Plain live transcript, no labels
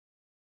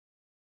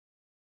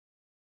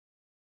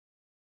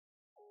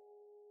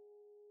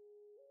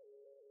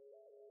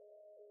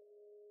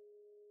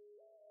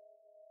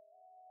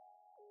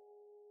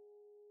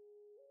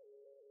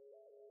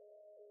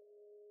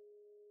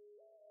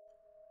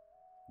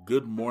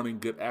Good morning,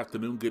 good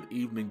afternoon, good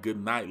evening,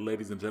 good night,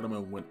 ladies and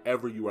gentlemen.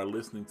 Whenever you are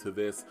listening to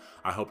this,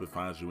 I hope it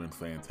finds you in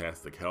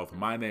fantastic health.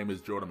 My name is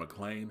Jordan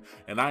McLean,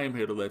 and I am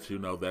here to let you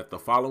know that the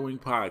following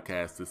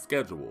podcast is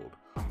scheduled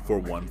for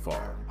one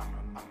fall.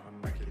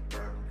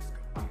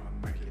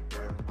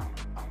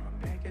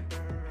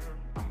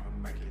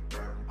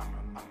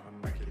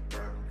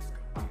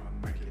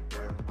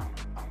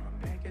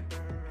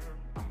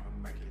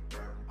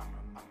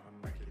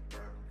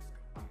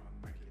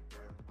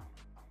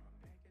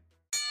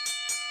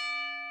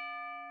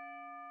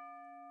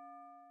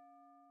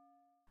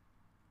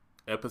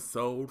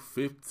 Episode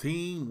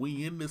 15,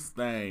 we in this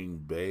thing,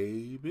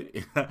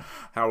 baby.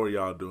 How are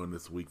y'all doing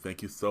this week?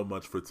 Thank you so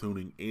much for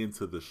tuning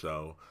into the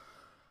show.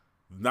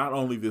 Not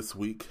only this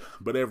week,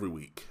 but every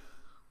week.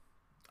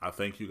 I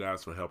thank you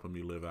guys for helping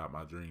me live out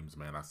my dreams,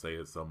 man. I say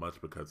it so much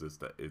because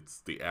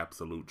it's the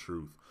absolute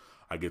truth.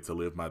 I get to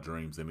live my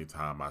dreams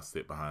anytime I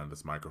sit behind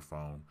this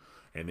microphone,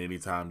 and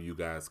anytime you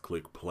guys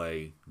click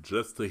play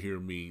just to hear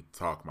me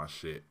talk my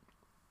shit.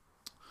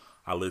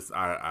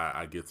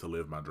 I get to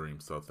live my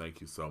dreams, so thank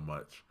you so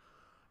much.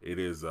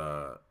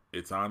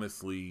 It's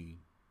honestly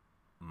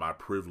my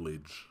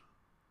privilege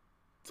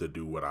to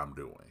do what I'm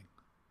doing.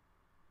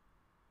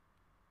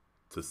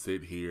 To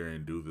sit here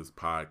and do this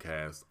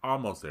podcast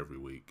almost every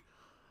week,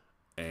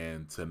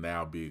 and to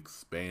now be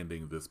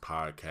expanding this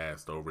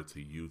podcast over to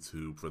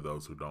YouTube. For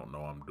those who don't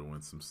know, I'm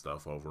doing some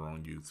stuff over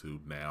on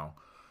YouTube now.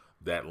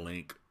 That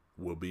link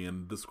will be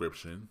in the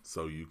description,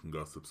 so you can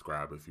go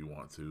subscribe if you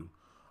want to.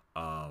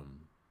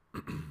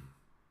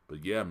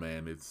 But yeah,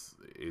 man,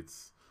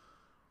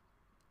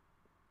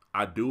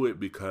 I do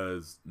it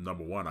because,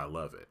 number one, I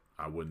love it.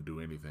 I wouldn't do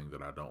anything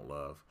that I don't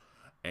love.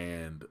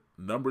 And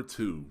number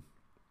two,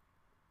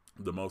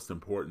 the most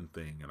important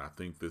thing, and I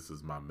think this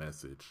is my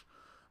message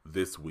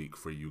this week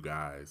for you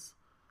guys,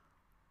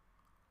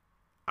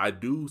 I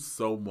do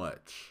so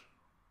much.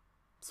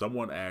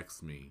 Someone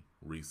asked me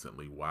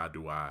recently, why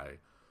do I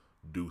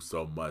do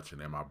so much,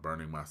 and am I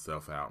burning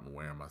myself out and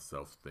wearing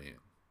myself thin?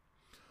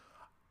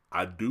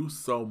 I do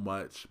so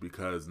much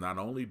because not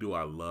only do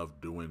I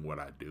love doing what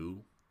I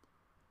do,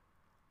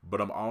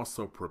 but I'm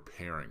also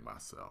preparing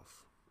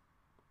myself.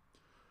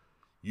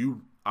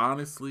 You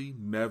honestly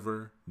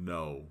never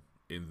know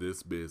in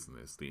this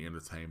business, the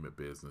entertainment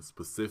business,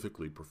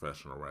 specifically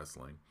professional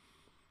wrestling,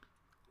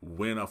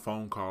 when a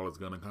phone call is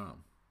going to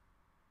come.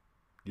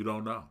 You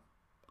don't know.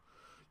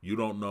 You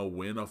don't know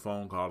when a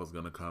phone call is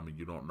going to come, and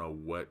you don't know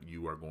what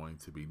you are going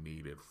to be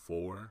needed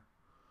for.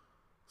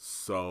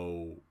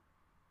 So,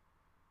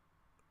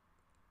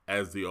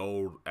 as the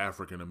old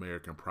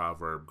African-American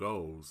proverb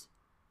goes,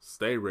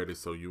 stay ready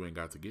so you ain't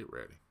got to get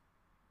ready.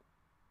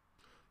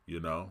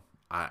 You know,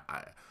 I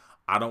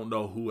don't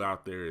know who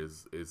out there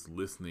is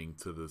listening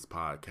to this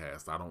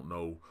podcast. I don't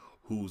know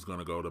who's going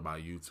to go to my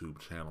YouTube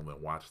channel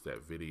and watch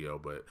that video,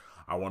 but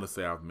I want to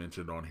say I've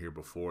mentioned on here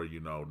before,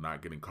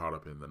 not getting caught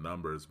up in the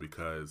numbers,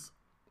 because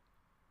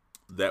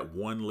that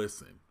one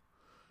listen,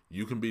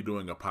 you can be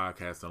doing a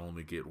podcast and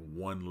only get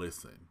one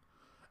listen.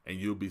 And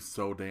you'll be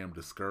so damn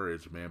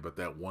discouraged, man. But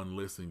that one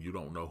listen, you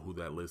don't know who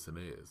that listen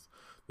is.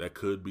 That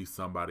could be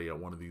somebody at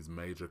one of these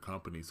major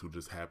companies who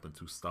just happened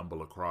to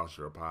stumble across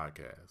your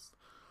podcast.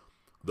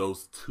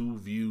 Those 2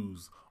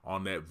 views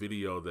on that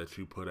video that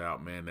you put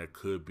out, man, that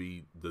could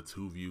be the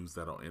 2 views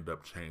that'll end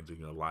up changing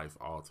your life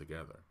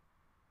altogether.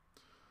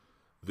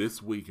 This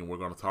week, and we're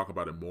going to talk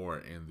about it more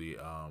in the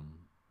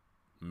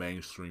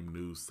mainstream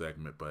news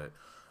segment, but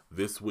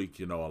this week,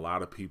 a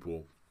lot of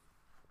people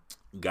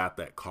got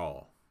that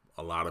call.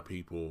 A lot of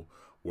people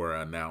were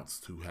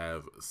announced to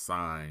have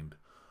signed,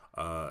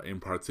 in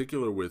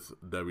particular with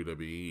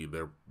WWE.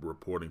 They're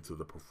reporting to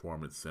the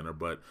Performance Center,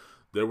 but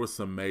there were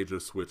some major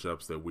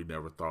switch-ups that we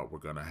never thought were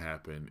going to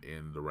happen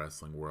in the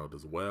wrestling world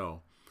as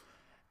well.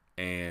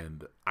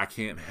 And I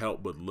can't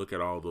help but look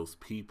at all those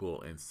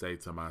people and say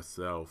to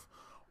myself,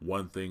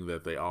 one thing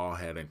that they all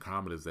had in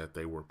common is that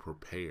they were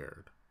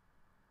prepared.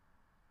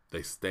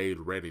 They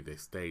stayed ready. They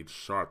stayed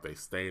sharp. They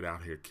stayed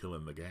out here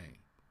killing the game,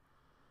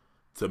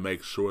 to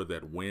make sure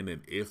that when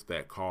and if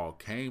that call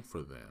came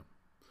for them,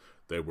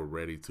 they were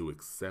ready to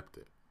accept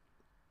it.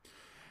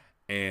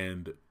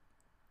 And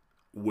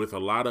with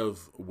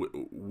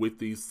with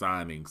these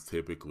signings,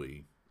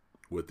 typically,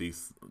 with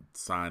these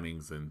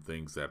signings and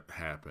things that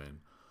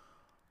happen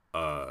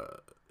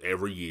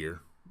every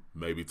year,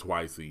 maybe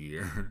twice a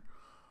year,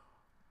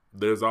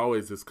 there's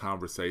always this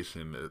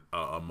conversation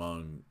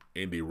among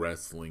indie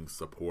wrestling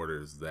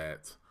supporters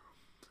that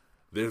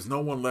there's no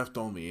one left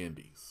on the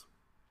indies.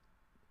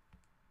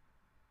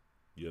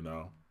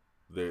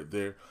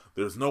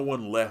 There's no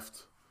one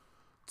left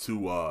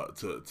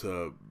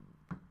to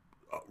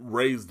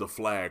raise the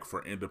flag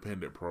for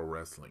independent pro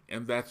wrestling,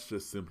 and that's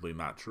just simply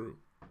not true.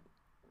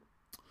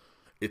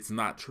 It's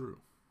not true,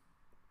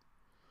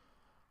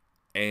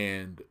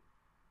 and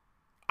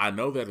I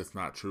know that it's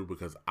not true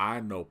because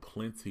I know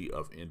plenty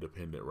of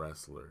independent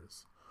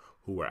wrestlers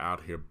who are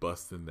out here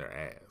busting their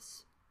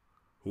ass,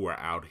 who are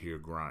out here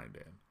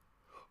grinding,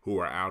 who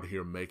are out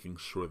here making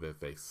sure that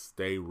they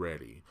stay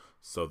ready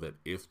so that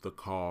if the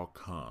call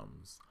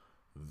comes,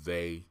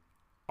 they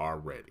are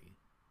ready.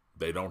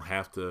 They don't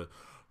have to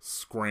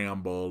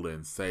scramble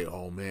and say,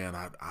 oh man,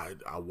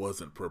 I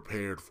wasn't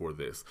prepared for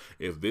this.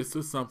 If this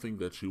is something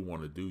that you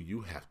want to do,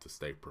 you have to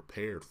stay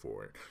prepared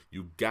for it.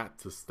 You got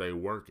to stay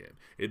working.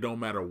 It don't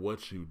matter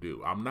what you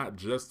do. I'm not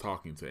just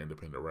talking to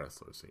independent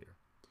wrestlers here.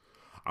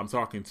 I'm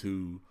talking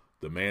to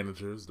the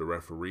managers, the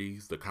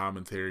referees, the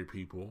commentary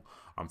people.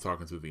 I'm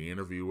talking to the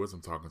interviewers.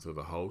 I'm talking to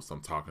the hosts.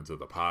 I'm talking to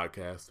the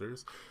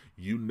podcasters.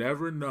 You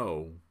never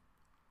know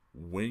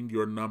when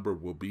your number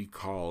will be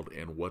called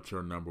and what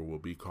your number will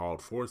be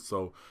called for.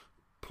 So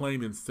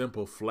plain and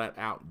simple, flat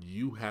out,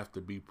 you have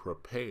to be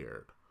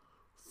prepared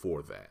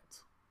for that.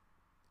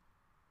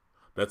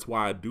 That's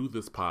why I do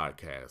this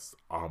podcast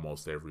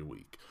almost every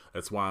week.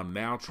 That's why I'm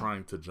now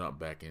trying to jump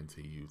back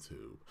into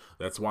YouTube.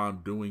 That's why I'm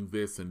doing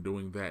this and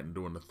doing that and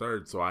doing the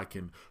third, so I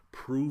can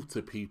prove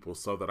to people,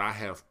 so that I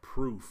have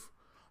proof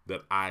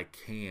that I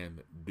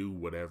can do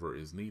whatever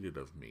is needed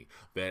of me,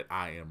 that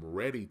I am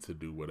ready to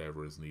do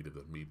whatever is needed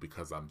of me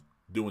because I'm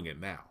doing it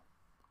now.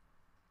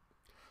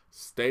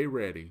 Stay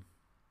ready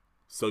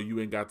so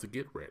you ain't got to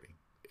get ready.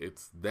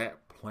 It's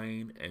that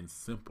plain and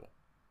simple.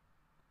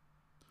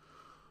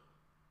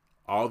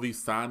 All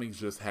these signings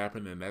just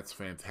happened, and that's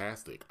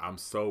fantastic.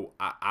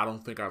 I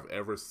don't think I've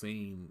ever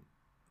seen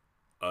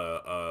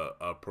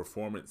a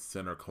performance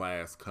center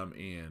class come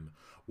in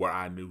where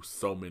I knew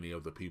so many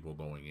of the people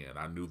going in.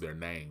 I knew their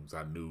names.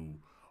 I knew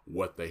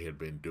what they had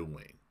been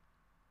doing.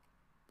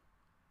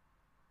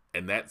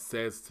 And that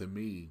says to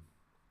me,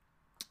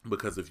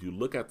 because if you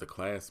look at the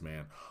class,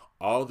 man,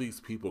 all these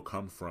people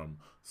come from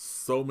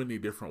so many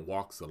different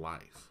walks of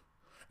life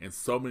and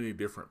so many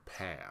different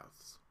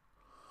paths.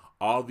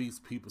 All these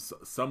people,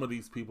 some of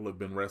these people have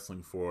been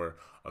wrestling for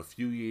a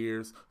few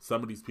years.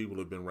 Some of these people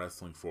have been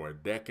wrestling for a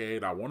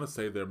decade. I want to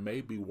say there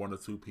may be one or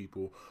two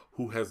people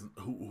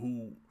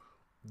who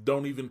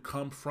don't even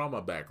come from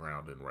a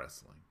background in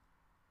wrestling.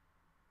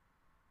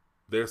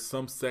 There's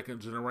some second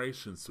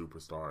generation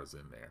superstars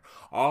in there.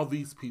 All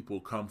these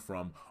people come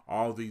from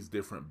all these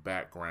different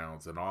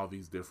backgrounds and all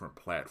these different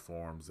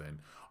platforms and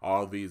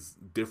all these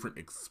different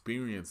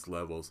experience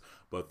levels,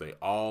 but they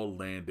all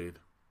landed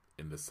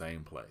in the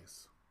same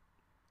place.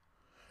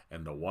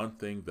 And the one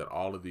thing that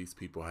all of these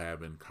people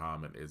have in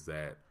common is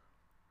that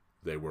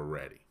they were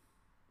ready.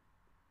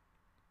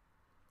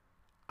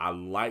 I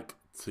like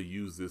to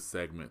use this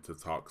segment to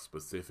talk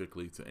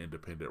specifically to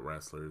independent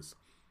wrestlers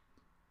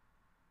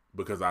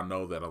because I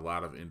know that a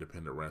lot of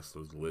independent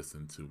wrestlers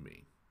listen to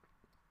me.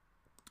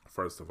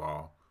 First of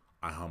all,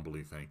 I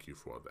humbly thank you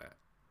for that.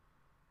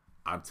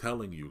 I'm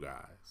telling you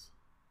guys,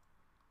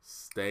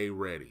 stay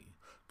ready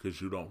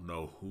because you don't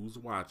know who's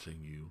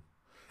watching you.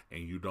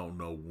 And you don't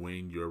know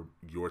when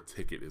your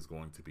ticket is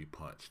going to be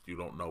punched. You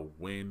don't know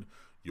when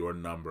your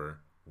number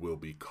will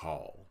be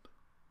called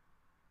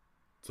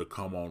to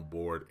come on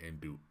board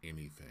and do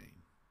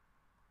anything.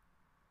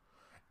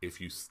 If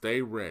you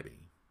stay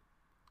ready,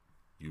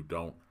 you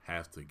don't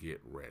have to get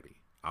ready.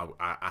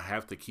 I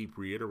have to keep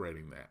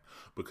reiterating that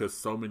because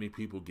so many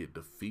people get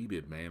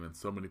defeated, man, and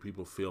so many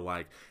people feel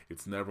like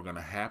it's never going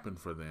to happen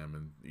for them,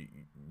 and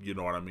you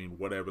know what I mean,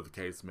 whatever the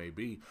case may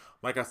be.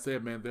 Like I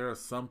said, man, there are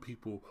some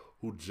people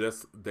who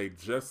just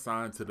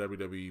signed to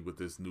WWE with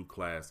this new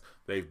class.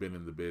 They've been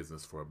in the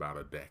business for about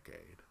a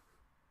decade.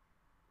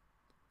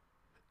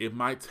 It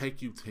might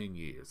take you 10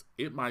 years.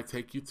 It might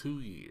take you 2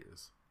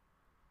 years.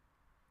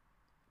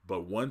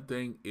 But one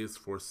thing is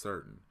for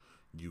certain.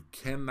 You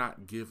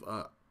cannot give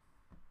up.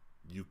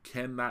 You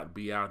cannot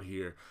be out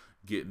here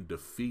getting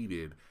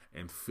defeated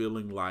and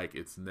feeling like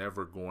it's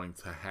never going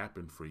to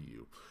happen for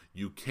you.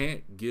 You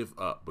can't give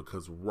up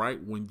because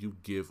right when you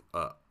give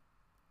up,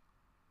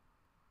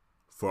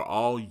 for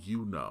all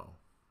you know,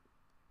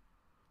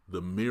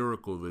 the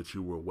miracle that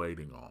you were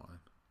waiting on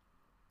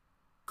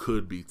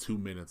could be 2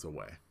 minutes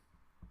away.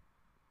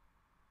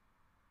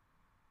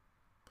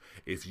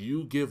 If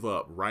you give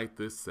up right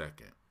this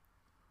second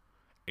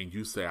and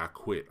you say, I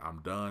quit,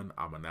 I'm done,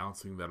 I'm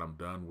announcing that I'm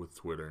done with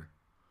Twitter,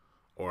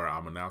 or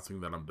I'm announcing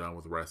that I'm done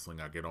with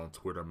wrestling, I get on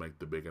Twitter, make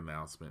the big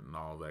announcement and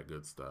all that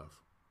good stuff,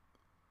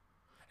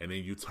 and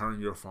then you turn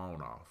your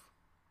phone off,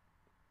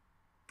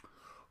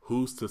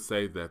 who's to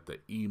say that the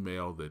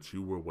email that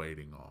you were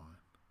waiting on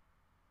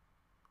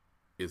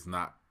is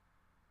not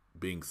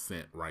being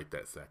sent right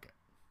that second?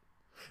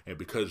 And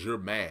because you're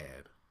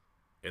mad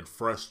and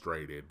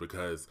frustrated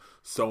because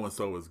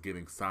so-and-so is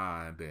getting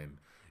signed and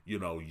you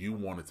know you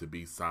want it to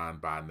be signed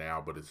by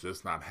now, but it's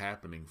just not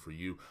happening for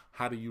you,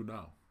 how do you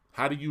know?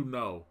 How do you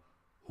know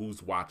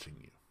who's watching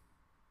you?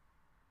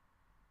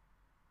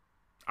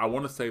 I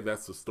want to say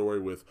that's the story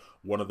with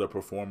one of the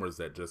performers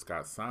that just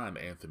got signed,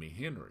 Anthony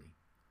Henry.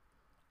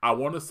 I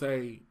want to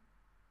say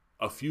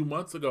a few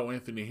months ago,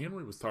 Anthony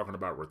Henry was talking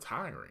about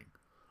retiring,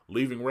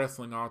 leaving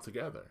wrestling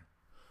altogether.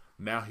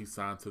 Now he's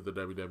signed to the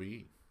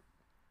WWE.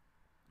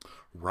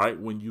 Right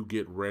when you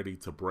get ready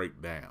to break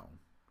down,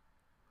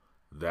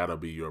 that'll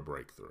be your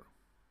breakthrough.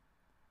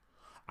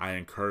 I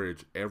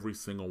encourage every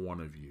single one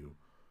of you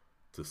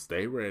to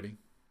stay ready,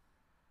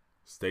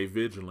 stay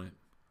vigilant,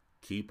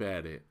 keep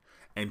at it,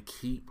 and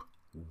keep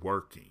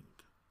working.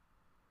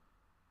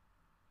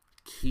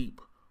 Keep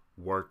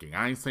working.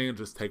 I ain't saying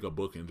just take a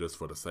booking just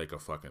for the sake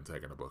of fucking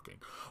taking a booking.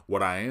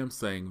 What I am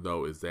saying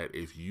though is that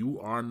if you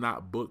are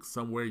not booked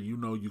somewhere, you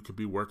know you could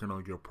be working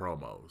on your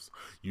promos.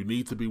 You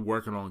need to be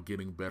working on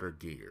getting better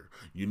gear.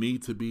 You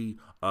need to be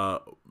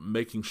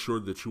making sure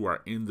that you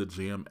are in the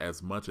gym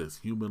as much as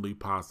humanly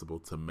possible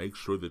to make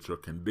sure that your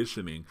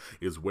conditioning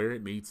is where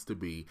it needs to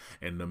be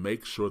and to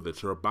make sure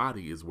that your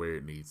body is where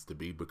it needs to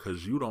be,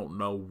 because you don't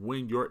know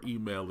when your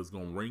email is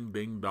going to ring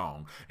ding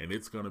dong and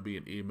it's going to be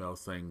an email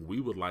saying, we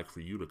would like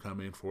for you to come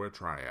in for a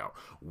tryout.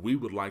 We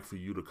would like for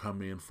you to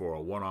come in for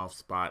a one-off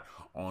spot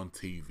on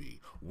TV.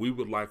 We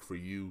would like for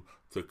you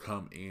to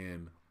come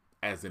in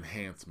as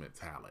enhancement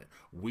talent.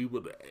 We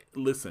would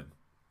listen.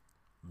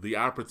 The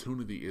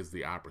opportunity is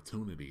the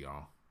opportunity,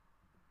 y'all.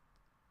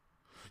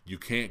 You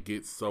can't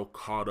get so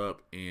caught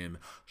up in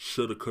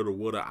shoulda, coulda,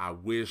 woulda, I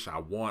wish, I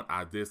want,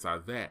 I this, I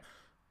that.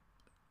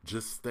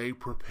 Just stay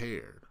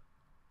prepared.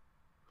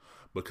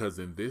 Because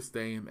in this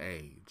day and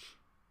age,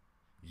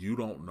 you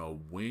don't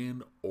know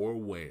when or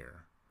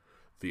where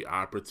the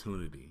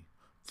opportunity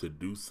to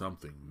do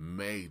something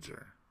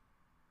major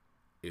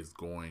is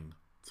going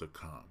to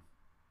come.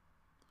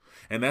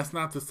 And that's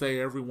not to say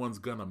everyone's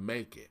going to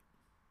make it.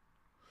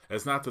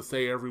 It's not to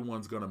say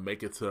everyone's going to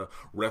make it to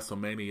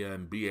WrestleMania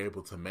and be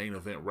able to main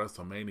event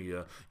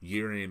WrestleMania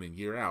year in and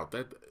year out.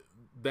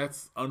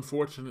 That's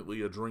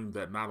unfortunately a dream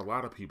that not a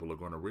lot of people are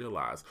going to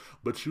realize.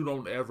 But you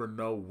don't ever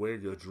know where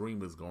your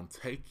dream is going to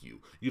take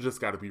you. You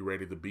just got to be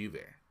ready to be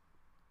there.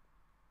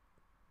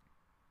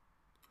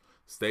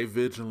 Stay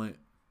vigilant.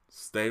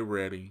 Stay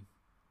ready.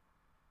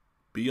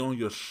 Be on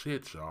your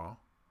shit, y'all.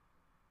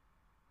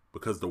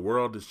 Because the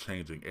world is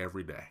changing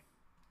every day.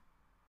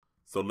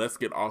 So let's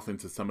get off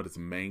into some of this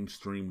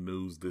mainstream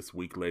news this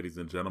week, ladies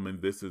and gentlemen.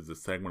 This is the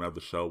segment of the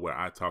show where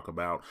I talk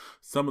about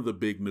some of the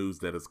big news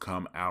that has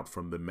come out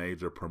from the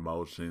major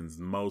promotions,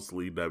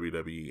 mostly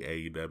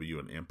WWE, AEW,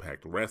 and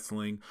Impact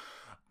Wrestling.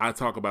 I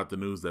talk about the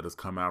news that has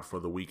come out for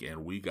the week,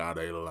 and we got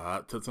a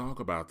lot to talk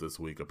about this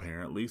week,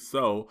 apparently.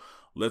 So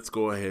let's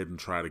go ahead and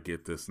try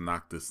to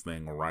knock this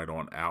thing right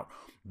on out.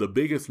 The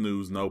biggest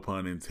news, no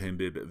pun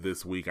intended,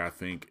 this week, I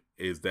think,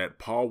 is that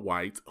Paul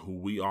White, who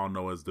we all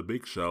know as the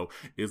Big Show,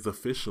 is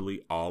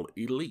officially All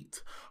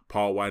Elite.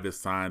 Paul White is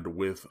signed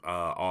with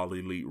All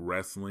Elite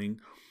Wrestling.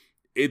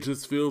 It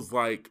just feels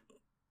like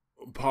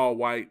Paul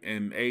White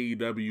and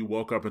AEW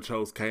woke up and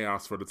chose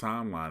chaos for the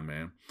timeline,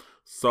 man.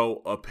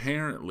 So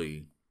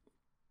apparently,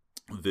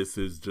 this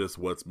is just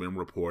what's been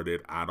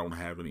reported. I don't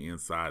have any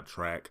inside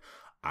track.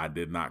 I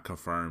did not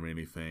confirm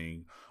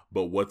anything.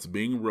 But what's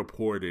being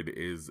reported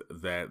is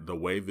that the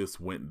way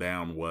this went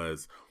down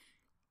was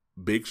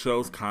Big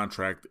Show's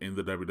contract in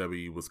the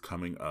WWE was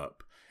coming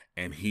up,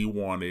 and he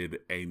wanted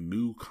a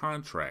new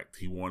contract.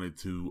 He wanted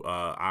to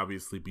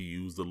obviously be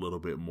used a little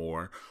bit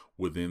more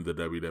within the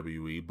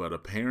WWE, but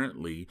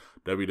apparently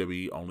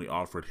WWE only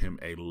offered him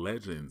a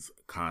Legends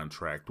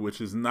contract,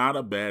 which is not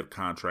a bad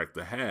contract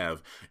to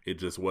have. It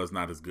just was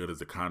not as good as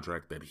the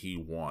contract that he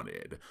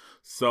wanted.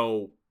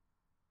 So,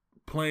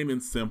 plain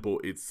and simple,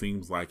 it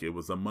seems like it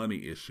was a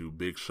money issue.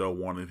 Big Show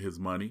wanted his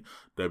money.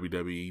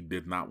 WWE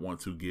did not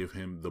want to give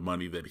him the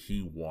money that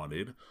he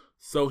wanted,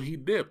 so he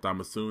dipped. I'm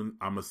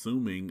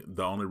assuming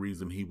the only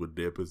reason he would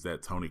dip is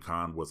that Tony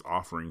Khan was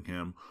offering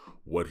him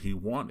what he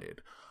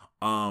wanted.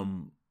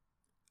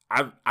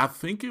 I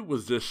think it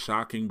was just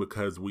shocking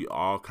because we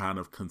all kind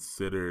of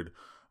considered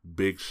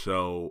Big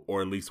Show,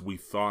 or at least we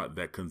thought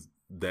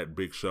that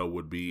Big Show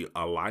would be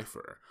a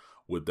lifer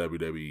with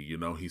WWE. You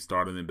know, he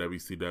started in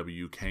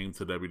WCW, came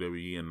to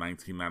WWE in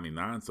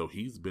 1999, so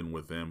he's been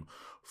with them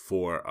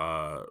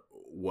for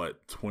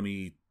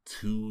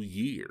 22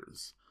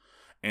 years.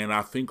 And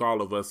I think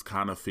all of us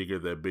kind of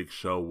figured that Big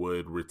Show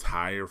would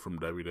retire from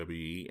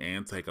WWE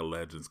and take a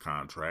Legends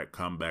contract,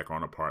 come back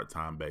on a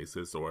part-time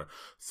basis, or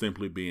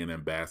simply be an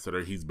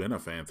ambassador. He's been a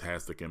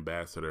fantastic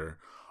ambassador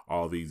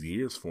all these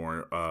years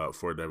for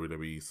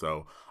WWE.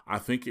 So I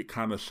think it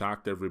kind of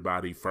shocked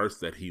everybody first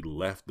that he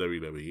left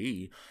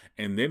WWE,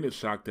 and then it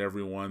shocked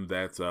everyone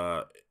that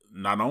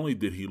not only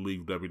did he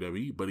leave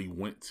WWE, but he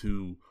went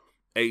to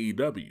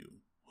AEW,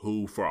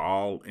 who for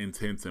all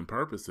intents and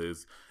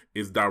purposes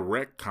is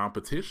direct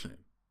competition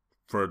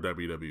for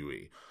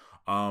WWE.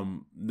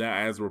 Now,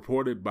 as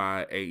reported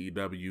by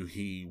AEW,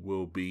 he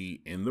will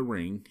be in the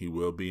ring. He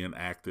will be an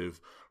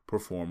active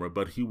performer,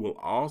 but he will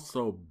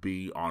also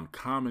be on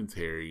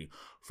commentary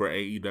for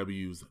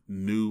AEW's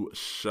new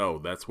show.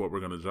 That's what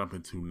we're going to jump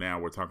into now.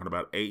 We're talking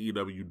about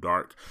AEW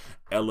Dark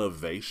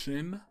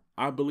Elevation,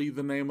 I believe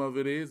the name of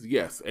it is.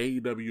 Yes,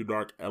 AEW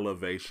Dark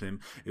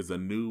Elevation is a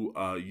new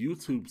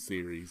YouTube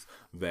series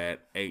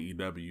that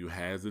AEW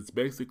has. It's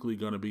basically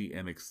going to be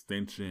an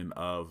extension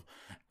of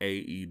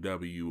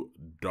AEW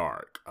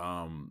Dark.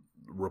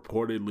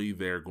 Reportedly,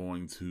 they're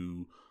going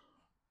to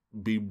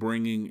be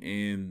bringing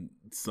in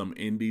some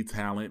indie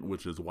talent,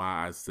 which is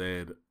why I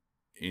said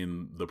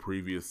in the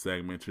previous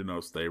segment,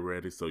 stay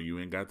ready so you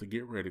ain't got to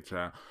get ready,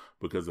 child,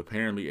 because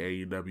apparently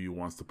AEW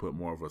wants to put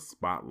more of a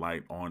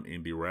spotlight on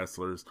indie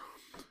wrestlers.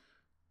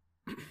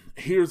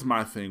 Here's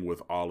my thing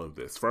with all of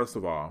this. First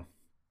of all,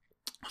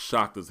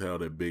 shocked as hell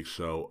that Big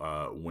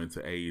Show went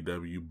to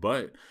AEW,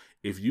 but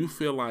if you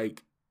feel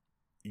like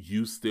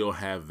you still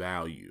have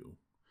value,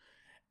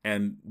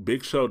 and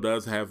Big Show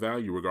does have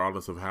value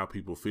regardless of how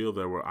people feel.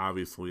 There were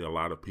obviously a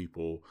lot of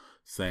people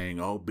saying,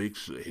 oh, Big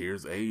Show,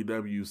 here's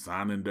AEW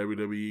signing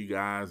WWE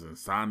guys and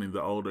signing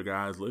the older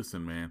guys.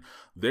 Listen, man,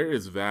 there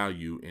is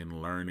value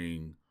in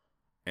learning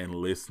and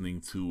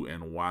listening to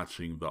and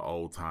watching the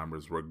old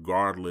timers,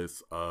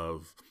 regardless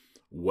of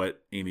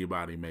what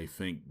anybody may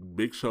think.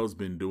 Big Show's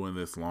been doing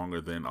this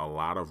longer than a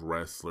lot of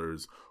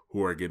wrestlers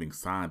who are getting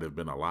signed have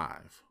been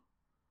alive.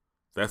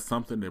 That's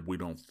something that we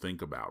don't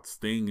think about.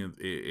 Sting,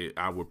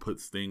 I would put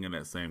Sting in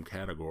that same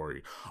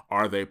category.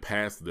 Are they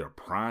past their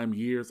prime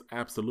years?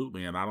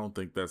 Absolutely. And I don't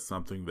think that's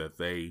something that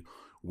they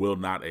will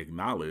not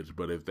acknowledge.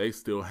 But if they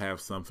still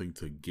have something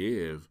to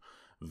give,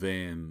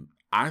 then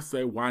I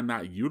say, why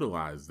not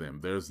utilize them?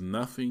 There's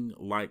nothing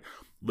like,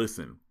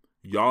 listen,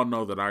 y'all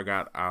know that I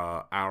got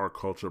Our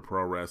Culture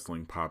Pro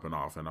Wrestling popping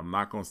off. And I'm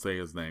not going to say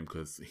his name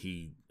because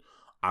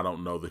I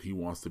don't know that he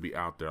wants to be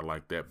out there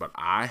like that. But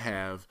I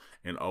have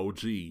an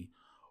OG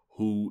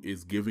who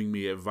is giving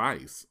me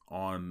advice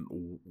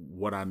on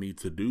what I need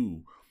to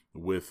do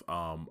with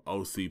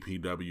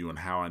OCPW and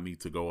how I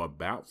need to go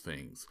about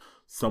things.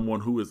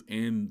 Someone who is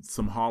in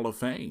some Hall of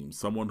Fame,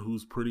 someone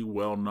who's pretty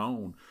well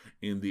known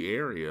in the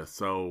area.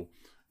 So,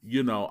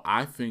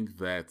 I think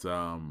that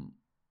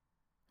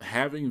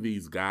having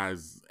these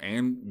guys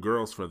and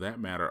girls for that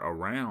matter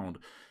around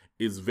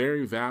is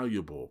very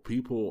valuable.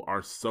 People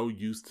are so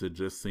used to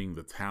just seeing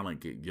the talent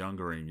get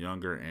younger and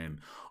younger, and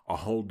a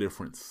whole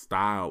different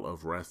style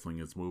of wrestling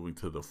is moving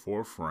to the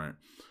forefront.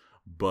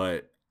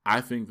 But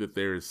I think that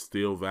there is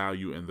still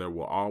value, and there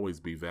will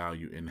always be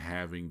value in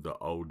having the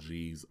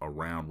OGs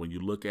around. When you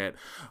look at,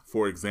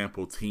 for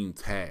example, Team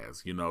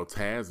Taz,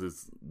 Taz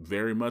is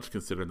very much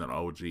considered an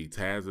OG.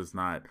 Taz has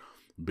not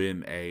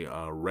been a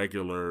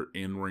regular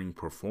in-ring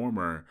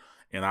performer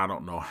and I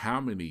don't know how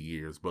many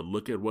years, but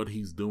look at what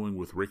he's doing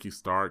with Ricky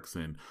Starks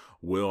and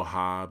Will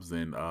Hobbs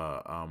and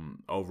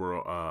over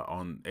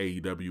on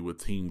AEW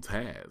with Team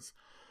Taz.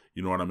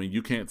 You know what I mean?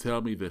 You can't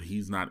tell me that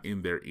he's not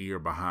in their ear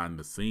behind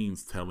the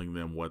scenes telling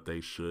them what they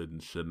should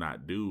and should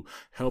not do,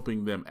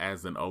 helping them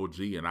as an OG.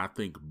 And I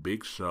think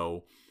Big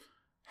Show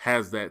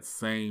has that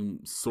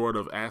same sort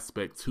of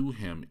aspect to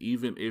him.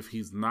 Even if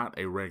he's not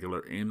a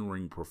regular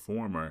in-ring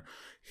performer,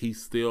 he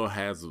still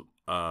has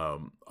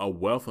a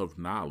wealth of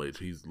knowledge.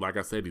 He's, like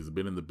I said, he's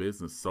been in the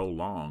business so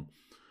long.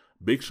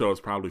 Big Show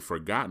has probably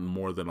forgotten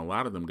more than a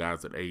lot of them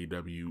guys at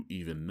AEW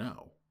even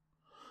know.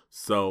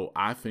 So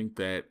I think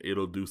that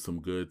it'll do some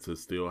good to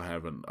still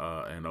have an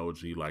OG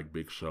like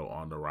Big Show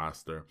on the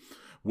roster.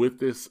 With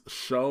this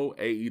show,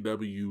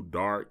 AEW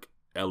Dark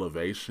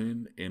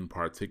Elevation in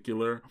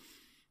particular,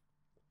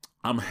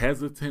 I'm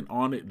hesitant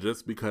on it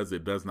just because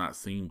it does not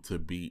seem to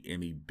be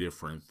any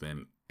different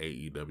than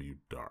AEW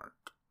Dark.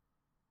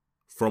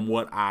 From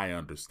what I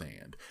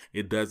understand,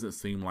 it doesn't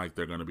seem like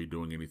they're going to be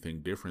doing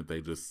anything different. They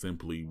just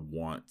simply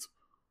want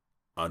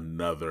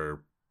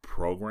another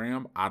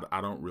program.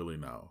 I don't really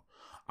know.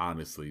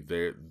 Honestly,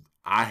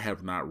 I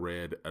have not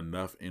read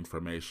enough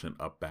information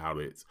about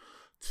it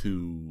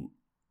to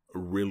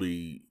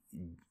really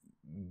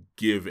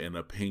give an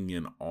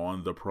opinion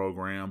on the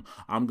program.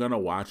 I'm going to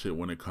watch it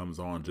when it comes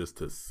on just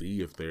to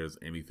see if there's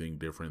anything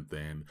different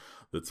than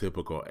the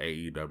typical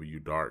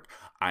AEW Dark.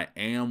 I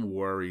am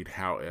worried,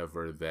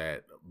 however,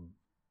 that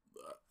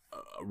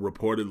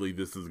reportedly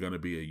this is going to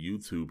be a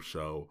YouTube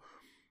show.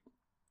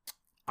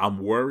 I'm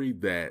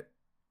worried that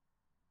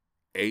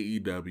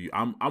AEW,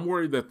 I'm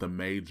worried that the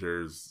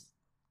majors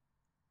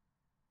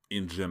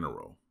in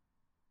general,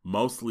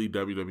 mostly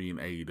WWE and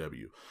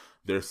AEW,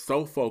 they're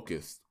so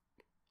focused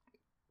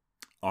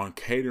on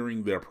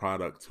catering their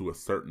product to a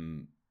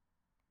certain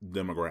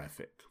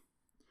demographic.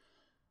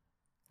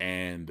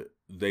 And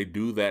they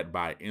do that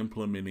by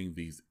implementing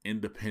these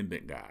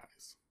independent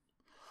guys.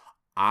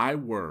 I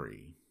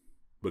worry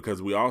because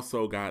we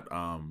also got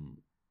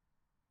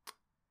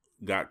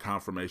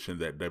confirmation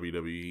that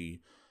WWE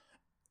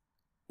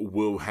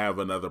will have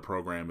another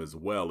program as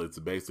well. It's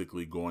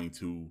basically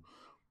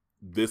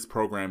this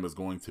program is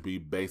going to be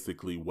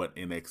basically what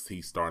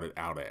NXT started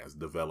out as,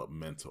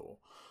 developmental.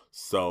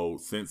 So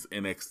since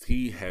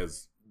NXT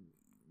has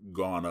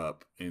gone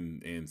up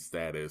in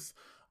status,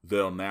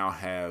 they'll now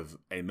have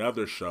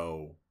another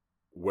show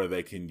where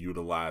they can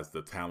utilize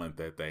the talent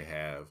that they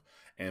have.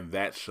 And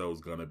that show's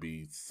going to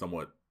be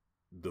somewhat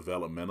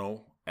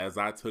developmental as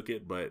I took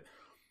it. But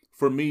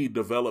for me,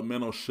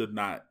 developmental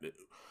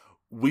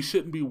we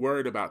shouldn't be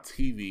worried about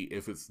TV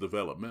if it's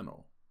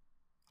developmental.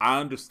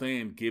 I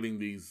understand getting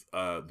these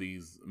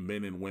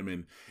men and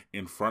women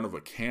in front of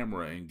a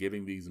camera and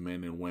getting these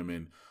men and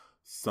women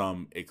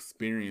some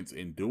experience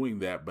in doing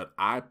that, but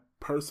I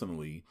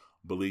personally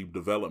believe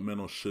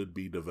developmental should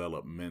be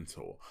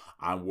developmental.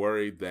 I'm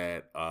worried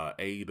that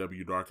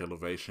AEW Dark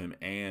Elevation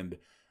and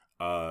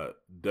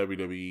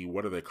WWE,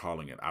 what are they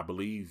calling it? I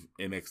believe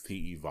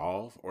NXT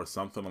Evolve or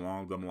something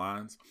along them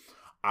lines.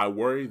 I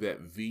worry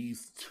that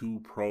these two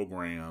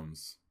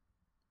programs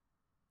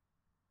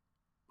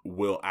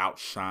will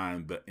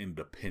outshine the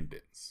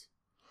independents,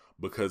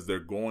 because they're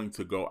going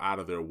to go out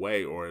of their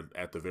way, or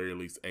at the very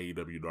least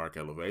AEW Dark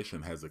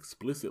Elevation has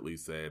explicitly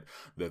said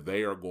that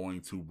they are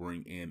going to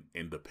bring in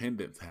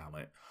independent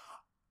talent.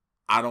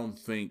 I don't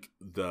think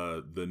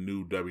the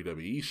new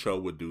WWE show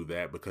would do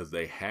that, because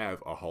they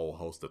have a whole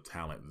host of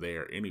talent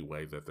there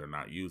anyway that they're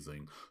not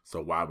using.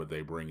 So why would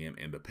they bring in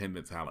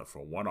independent talent for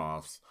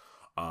one-offs,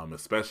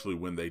 especially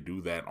when they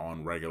do that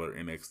on regular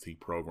NXT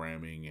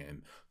programming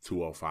and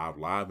 205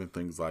 Live and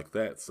things like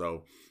that.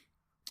 So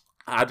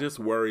I just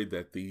worry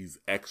that these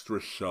extra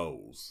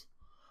shows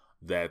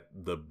that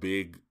the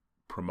big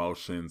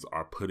promotions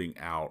are putting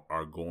out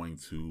are going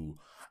to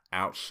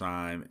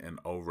outshine and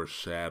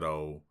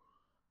overshadow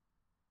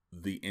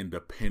the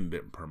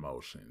independent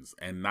promotions,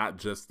 and not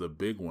just the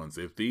big ones.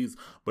 If these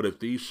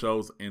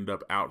shows end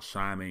up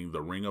outshining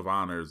the Ring of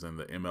Honors and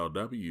the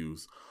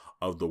MLWs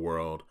of the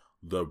world,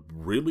 the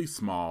really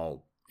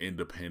small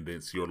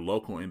independents, your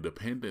local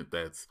independent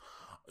that's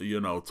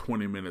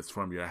 20 minutes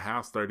from your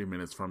house, 30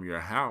 minutes from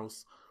your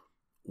house,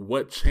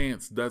 what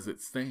chance does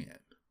it stand?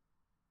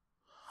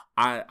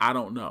 I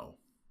don't know.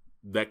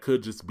 That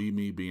could just be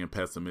me being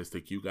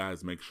pessimistic. You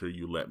guys make sure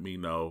you let me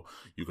know.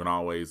 You can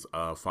always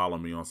follow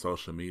me on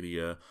social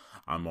media.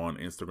 I'm on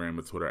Instagram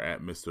and Twitter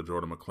at Mr.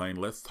 Jordan McClain.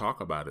 Let's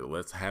talk about it.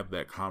 Let's have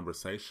that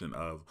conversation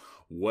of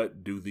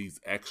what do these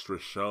extra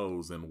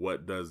shows and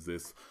what does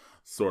this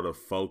sort of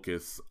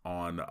focus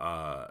on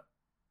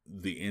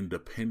the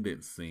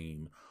independent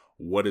scene,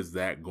 what is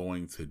that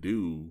going to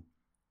do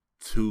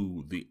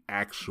to the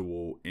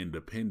actual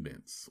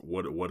independence?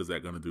 What is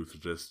that going to do to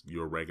just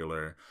your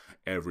regular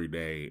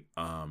everyday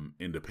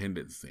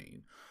independent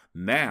scene?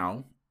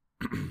 Now,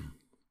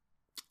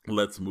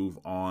 let's move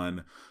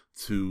on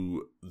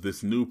to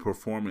this new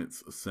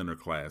Performance Center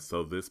class.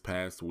 So this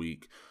past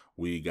week,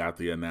 we got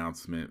the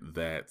announcement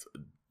that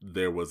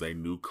there was a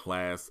new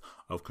class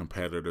of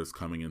competitors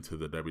coming into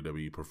the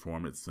WWE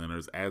Performance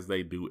Centers, as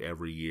they do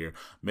every year,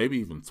 maybe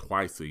even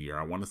twice a year.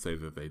 I want to say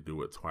that they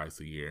do it twice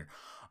a year.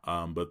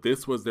 But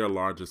this was their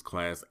largest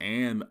class,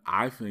 and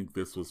I think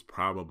this was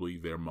probably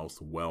their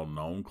most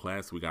well-known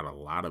class. We got a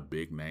lot of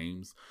big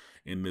names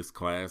in this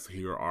class.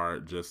 Here are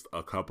just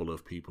a couple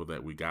of people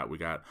that we got. We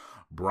got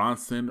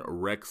Bronson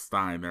Rex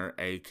Steiner,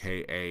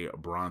 a.k.a.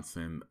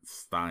 Bronson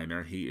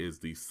Steiner. He is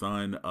the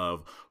son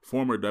of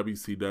former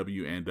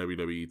WCW and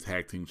WWE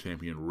Tag Team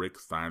Champion Rick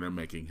Steiner,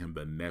 making him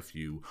the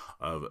nephew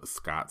of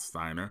Scott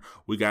Steiner.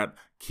 We got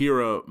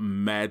Kira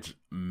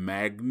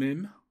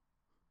Magnin.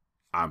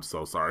 I'm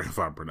so sorry if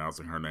I'm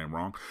pronouncing her name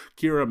wrong.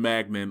 Kira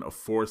Magnin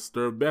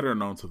Forster, better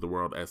known to the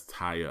world as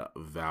Taya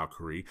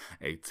Valkyrie,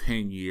 a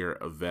 10-year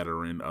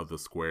veteran of the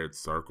Squared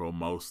Circle,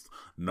 most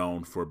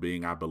known for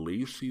being, I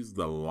believe she's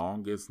the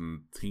longest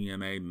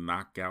TNA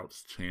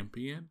Knockouts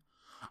champion.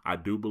 I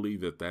do believe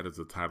that is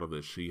a title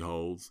that she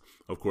holds.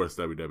 Of course,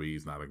 WWE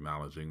is not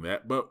acknowledging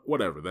that, but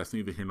whatever. That's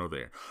neither here nor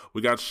there.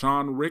 We got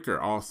Sean Ricker,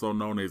 also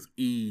known as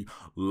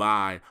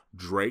Eli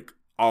Drake,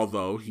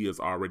 although he has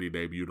already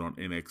debuted on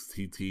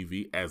NXT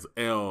TV as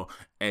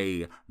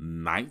L.A.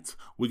 Knight.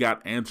 We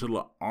got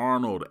Angela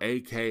Arnold,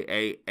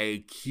 a.k.a.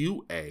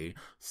 AQA,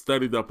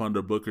 studied up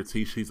under Booker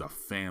T. She's a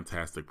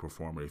fantastic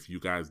performer. If you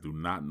guys do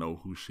not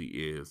know who she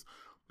is,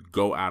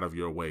 go out of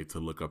your way to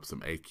look up some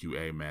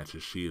AQA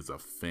matches. She is a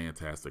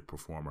fantastic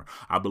performer.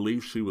 I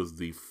believe she was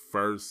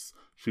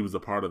a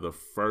part of the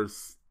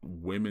first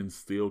women's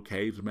steel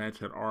cage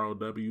match at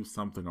ROW,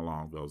 something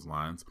along those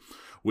lines.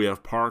 We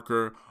have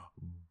Parker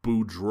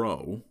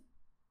Boudreaux.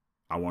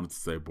 I wanted to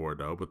say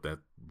Bordeaux, but that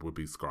would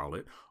be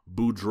Scarlett.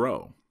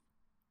 Boudreaux.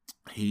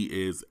 He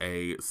is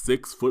a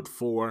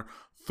 6'4",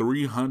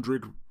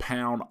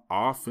 300-pound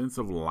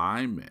offensive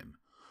lineman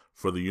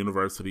for the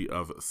University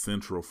of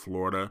Central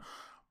Florida.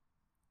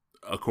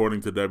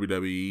 According to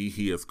WWE,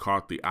 he has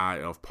caught the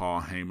eye of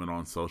Paul Heyman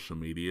on social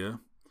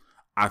media.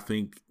 I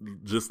think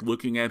just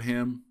looking at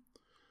him,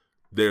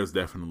 there's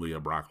definitely a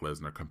Brock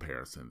Lesnar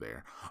comparison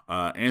there.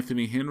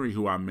 Anthony Henry,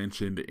 who I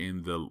mentioned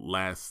in the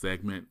last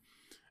segment,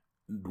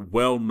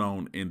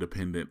 well-known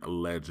independent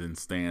legend,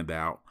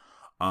 standout.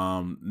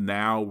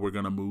 Now we're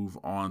going to move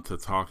on to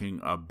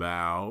talking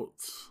about,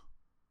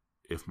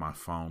 if my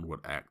phone would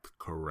act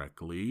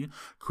correctly,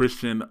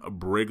 Christian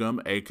Brigham,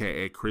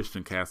 a.k.a.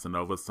 Christian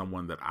Casanova,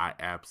 someone that I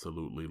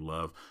absolutely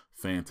love.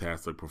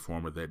 Fantastic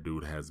performer. That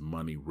dude has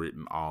money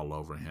written all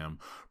over him.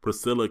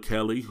 Priscilla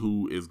Kelly,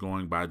 who is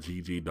going by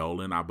Gigi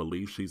Dolan. I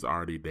believe she's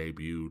already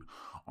debuted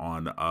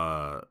on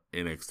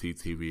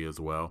NXT TV as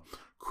well.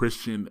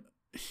 Christian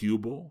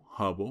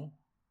Hubble.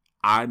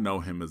 I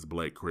know him as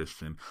Blake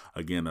Christian.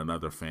 Again,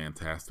 another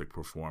fantastic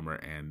performer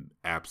and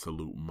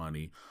absolute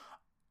money.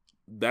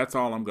 that's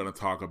all I'm going to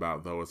talk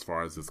about, though, as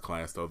far as this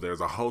class, though.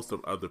 There's a host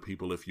of other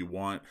people. If you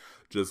want,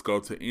 just go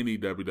to any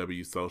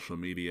WWE social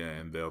media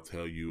and they'll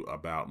tell you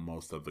about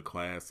most of the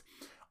class.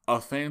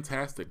 A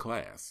fantastic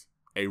class.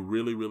 A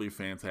really, really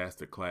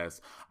fantastic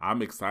class.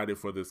 I'm excited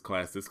for this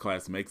class. This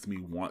class makes me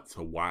want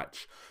to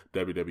watch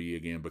WWE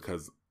again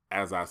because,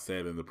 as I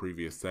said in the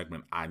previous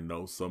segment, I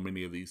know so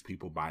many of these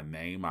people by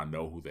name. I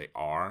know who they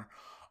are.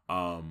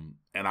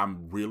 And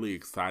I'm really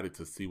excited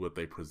to see what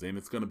they present.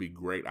 It's going to be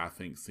great, I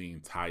think, seeing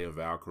Taya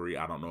Valkyrie.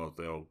 I don't know if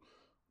they'll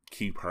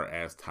keep her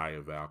as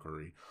Taya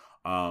Valkyrie.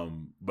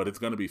 But it's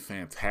going to be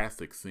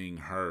fantastic seeing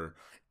her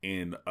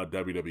in a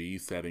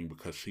WWE setting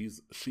because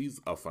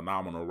she's a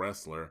phenomenal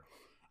wrestler.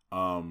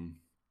 I'm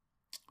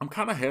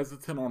kind of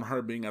hesitant on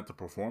her being at the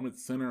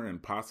Performance Center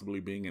and possibly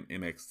being in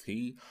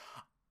NXT.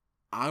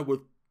 I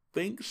would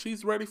think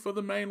she's ready for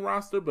the main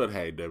roster, but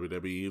hey,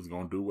 WWE is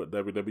going to do what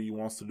WWE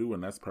wants to do,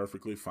 and that's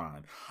perfectly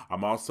fine.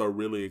 I'm also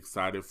really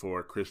excited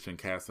for Christian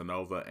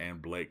Casanova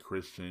and Blake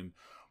Christian.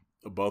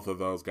 Both of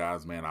those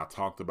guys, man, I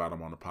talked about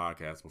them on the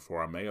podcast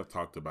before. I may have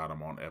talked about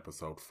them on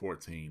episode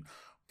 14.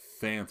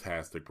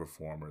 Fantastic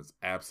performers,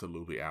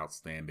 absolutely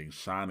outstanding,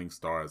 shining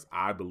stars.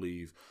 I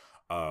believe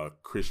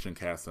Christian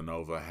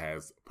Casanova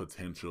has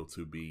potential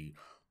to be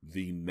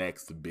the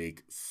next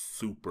big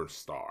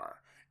superstar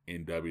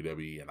in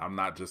WWE. And I'm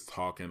not just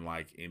talking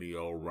like any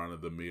old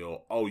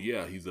run-of-the-mill, oh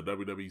yeah, he's a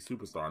WWE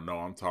superstar. No,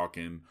 I'm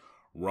talking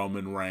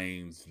Roman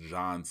Reigns,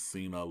 John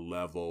Cena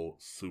level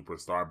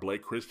superstar.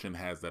 Blake Christian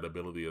has that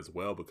ability as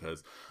well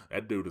because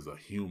that dude is a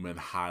human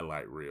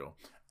highlight reel.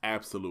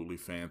 Absolutely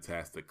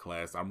fantastic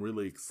class. I'm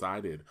really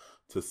excited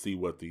to see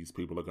what these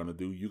people are going to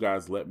do. You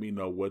guys let me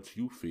know what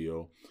you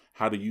feel.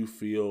 How do you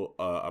feel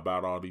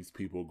about all these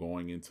people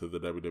going into the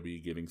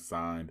WWE getting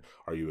signed?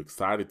 Are you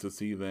excited to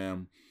see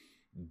them?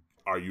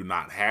 Are you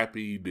not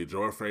happy? Did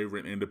your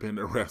favorite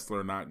independent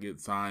wrestler not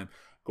get signed?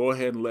 Go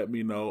ahead and let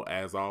me know,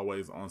 as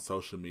always, on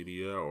social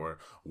media or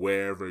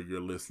wherever you're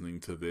listening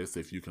to this.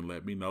 If you can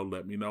let me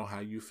know how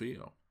you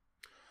feel.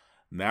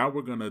 Now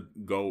we're going to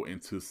go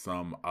into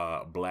some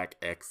Black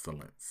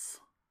excellence.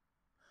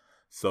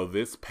 So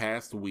this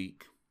past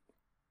week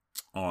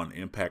on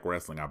Impact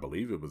Wrestling, I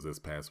believe it was this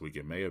past week.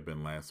 It may have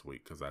been last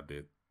week because I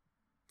did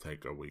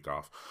take a week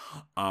off.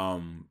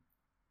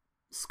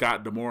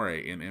 Scott D'Amore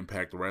in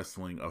Impact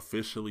Wrestling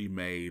officially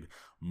made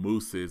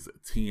Moose's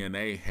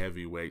TNA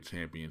Heavyweight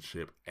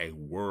Championship a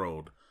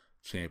World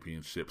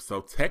Championship. So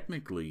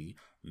technically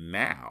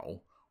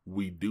now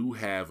we do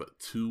have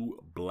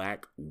 2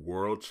 Black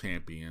world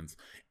champions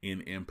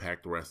in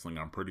Impact Wrestling.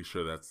 I'm pretty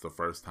sure that's the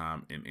first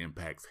time in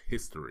Impact's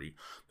history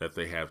that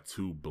they have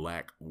 2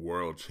 Black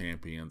world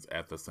champions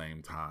at the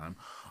same time.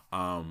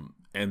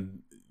 And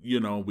you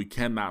know, we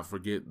cannot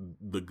forget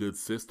the good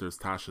sisters,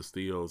 Tasha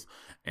Steelz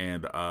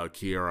and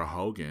Kiera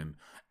Hogan,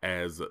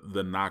 as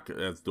the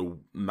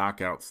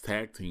Knockouts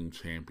Tag Team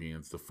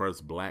Champions, the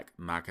first Black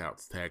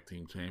Knockouts Tag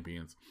Team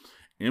Champions.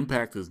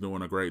 Impact is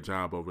doing a great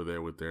job over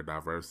there with their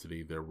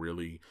diversity. They're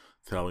really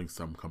telling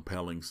some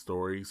compelling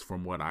stories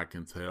from what I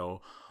can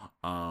tell.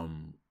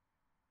 And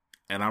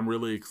I'm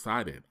really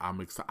excited.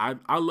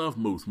 I love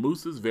Moose.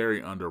 Moose is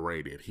very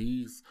underrated.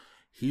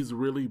 He's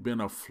really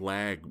been a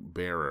flag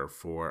bearer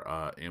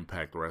for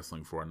Impact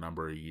Wrestling for a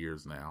number of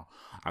years now.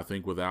 I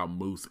think without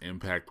Moose,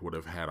 Impact would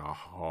have had a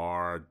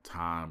hard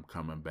time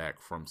coming back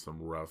from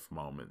some rough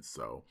moments.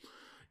 So,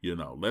 you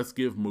know, let's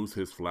give Moose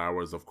his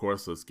flowers. Of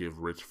course, let's give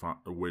Rich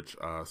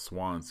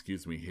Swann,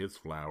 his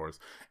flowers.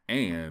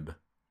 And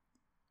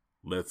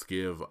let's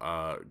give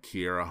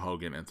Kiera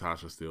Hogan and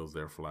Tasha Steelz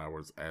their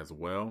flowers as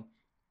well.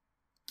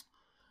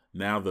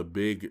 Now, the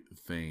big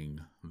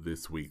thing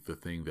this week, the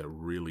thing that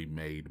really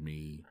made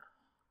me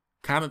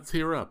kind of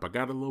tear up. I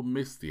got a little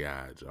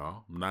misty-eyed,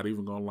 y'all. I'm not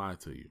even going to lie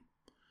to you.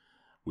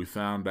 We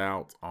found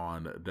out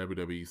on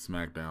WWE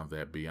SmackDown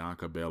that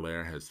Bianca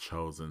Belair has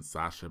chosen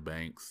Sasha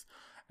Banks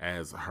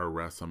as her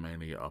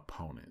WrestleMania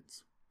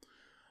opponent.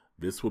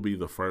 This will be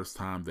the first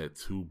time that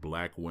 2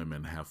 Black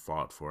women have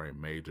fought for a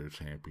major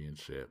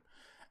championship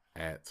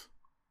at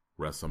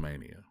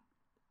WrestleMania.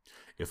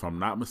 If I'm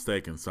not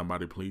mistaken,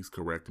 somebody please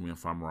correct me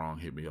if I'm wrong.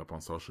 Hit me up on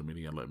social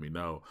media and let me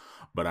know.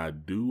 But I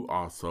do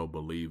also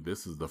believe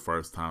this is the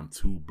first time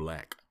 2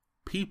 Black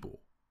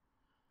people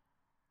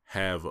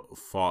have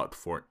fought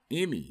for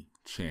any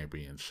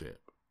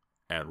championship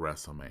at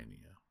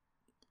WrestleMania.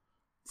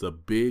 It's a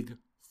big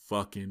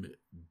fucking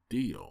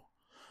deal.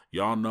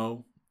 Y'all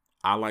know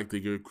I like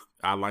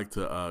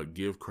to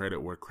give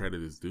credit where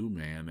credit is due,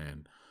 man.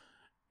 And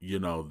you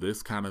know,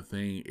 this kind of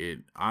thing, it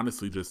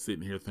honestly, just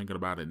sitting here thinking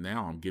about it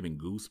now, I'm getting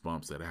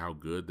goosebumps at how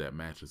good that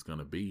match is going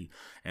to be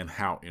and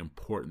how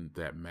important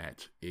that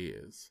match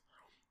is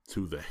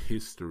to the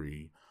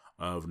history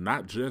of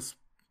not just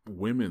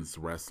women's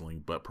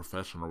wrestling, but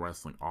professional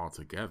wrestling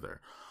altogether.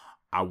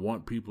 I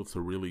want people to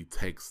really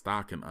take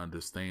stock and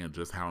understand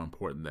just how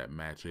important that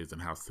match is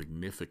and how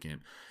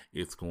significant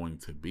it's going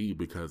to be,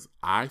 because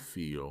I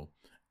feel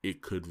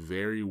it could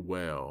very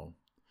well,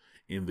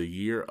 in the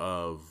year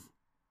of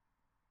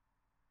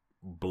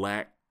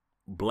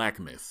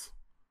blackness,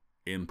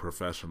 in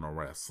professional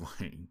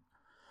wrestling.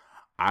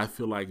 I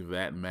feel like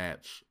that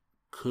match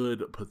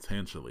could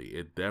potentially,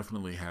 it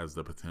definitely has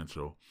the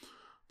potential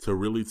to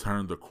really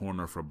turn the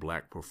corner for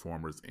black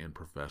performers in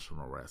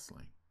professional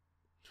wrestling.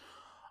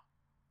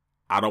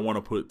 I don't want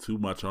to put too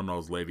much on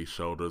those ladies'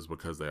 shoulders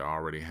because they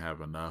already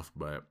have enough,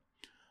 but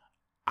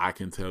I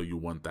can tell you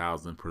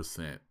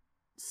 1000%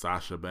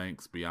 Sasha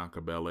Banks,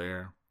 Bianca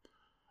Belair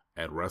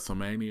at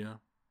WrestleMania,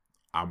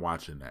 I'm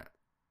watching that.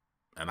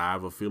 And I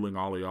have a feeling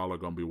all of y'all are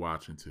going to be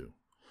watching too.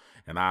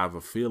 And I have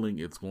a feeling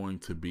it's going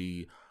to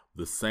be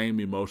the same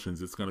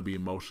emotions. It's going to be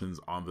emotions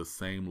on the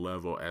same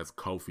level as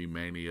Kofi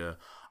Mania.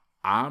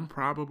 I'm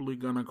probably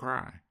going to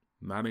cry.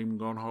 Not even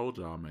going to hold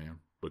y'all, man.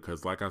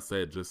 Because like I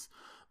said, just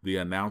the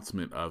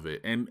announcement of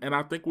it. And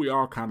I think we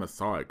all kind of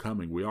saw it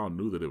coming. We all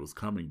knew that it was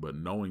coming. But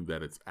knowing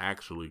that it's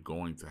actually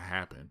going to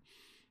happen.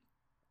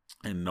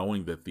 And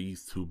knowing that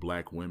these two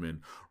black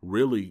women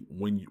really,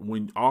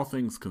 when all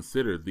things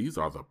considered, these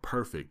are the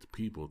perfect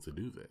people to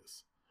do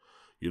this.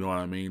 You know what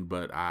I mean?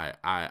 But I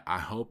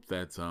hope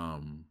that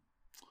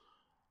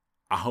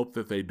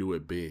they do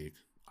it big.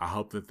 I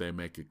hope that they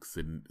make it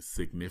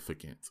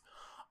significant.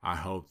 I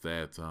hope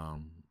that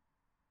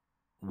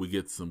we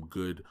get some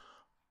good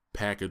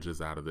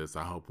packages out of this.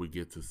 I hope we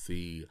get to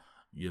see,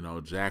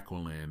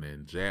 Jacqueline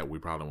and Jazz. We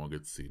probably won't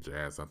get to see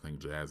Jazz. I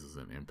think Jazz is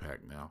in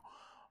Impact now.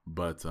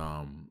 But,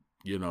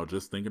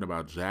 just thinking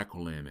about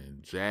Jacqueline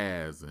and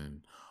Jazz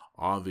and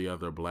all the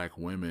other black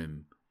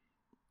women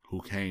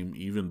who came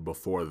even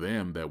before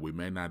them that we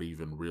may not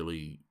even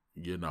really,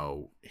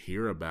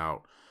 hear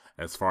about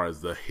as far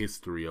as the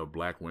history of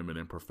black women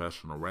in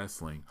professional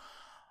wrestling.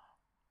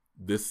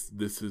 It's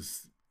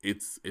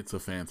a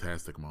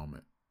fantastic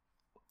moment.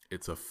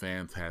 It's a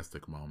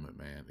fantastic moment,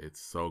 man.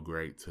 It's so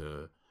great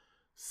to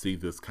see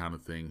this kind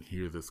of thing,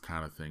 hear this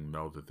kind of thing,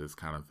 know that this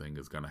kind of thing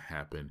is going to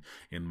happen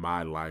in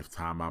my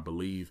lifetime. I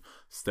believe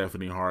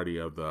Stephanie Hardy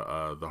of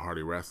the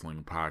Hardy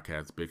Wrestling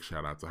podcast, big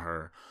shout out to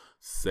her,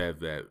 said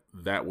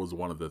that was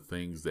one of the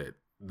things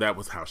that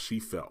was how she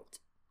felt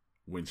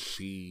when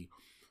she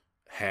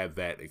had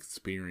that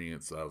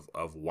experience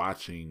of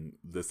watching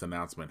this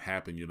announcement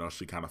happen.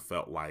 She kind of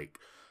felt like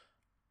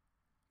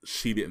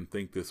she didn't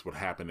think this would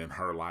happen in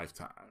her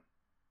lifetime.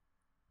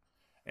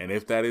 And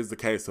if that is the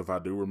case, if I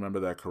do remember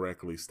that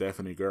correctly,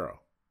 Stephanie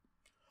girl,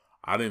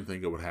 I didn't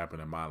think it would happen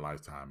in my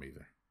lifetime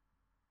either.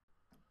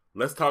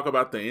 Let's talk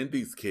about the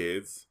Indies,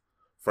 kids.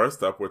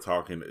 First up, we're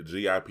talking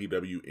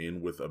GIPW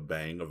In With a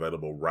Bang,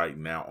 available right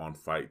now on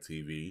Fight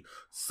TV.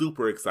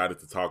 Super excited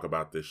to talk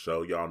about this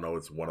show. Y'all know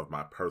it's one of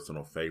my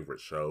personal favorite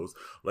shows.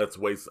 Let's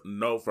waste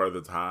no further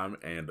time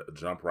and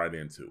jump right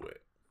into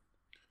it.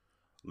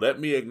 Let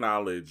me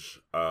acknowledge,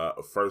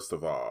 first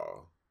of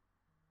all,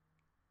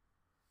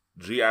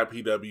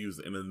 GIPW's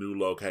in a new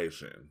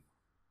location.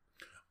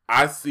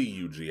 I see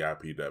you,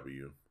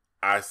 GIPW.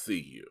 I see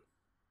you.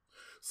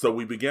 So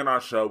we begin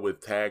our show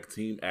with tag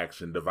team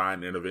action.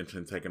 Divine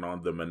Intervention taking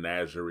on the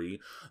Menagerie.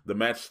 The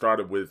match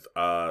started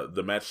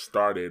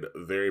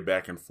very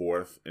back and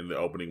forth in the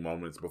opening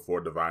moments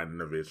before Divine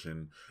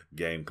Intervention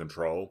gained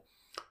control.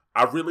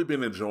 I've really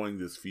been enjoying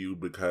this feud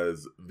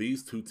because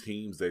these two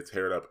teams, they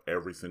tear it up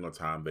every single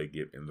time they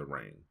get in the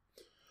ring.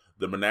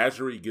 The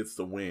Menagerie gets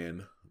the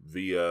win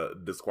via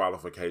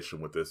disqualification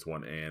with this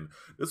one, and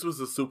this was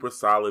a super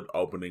solid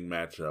opening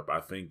matchup. I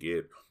think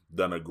it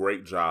done a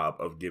great job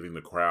of getting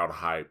the crowd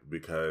hyped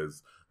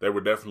because they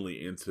were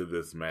definitely into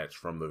this match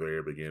from the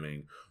very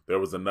beginning. There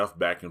was enough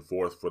back and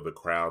forth for the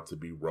crowd to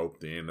be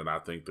roped in, and I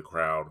think the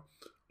crowd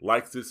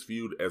likes this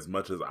feud as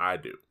much as I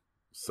do.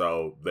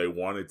 So they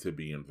wanted to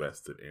be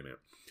invested in it.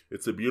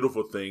 It's a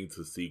beautiful thing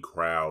to see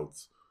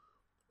crowds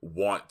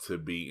want to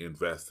be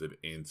invested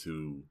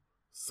into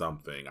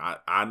something.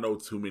 I know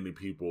too many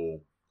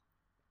people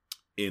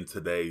in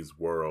today's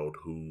world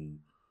who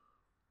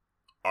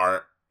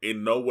are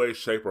in no way,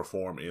 shape, or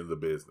form in the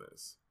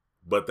business,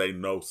 but they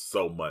know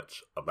so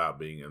much about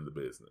being in the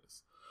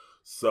business.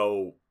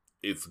 So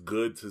it's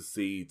good to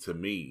see, to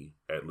me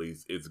at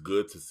least, it's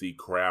good to see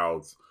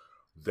crowds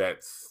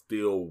that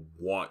still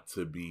want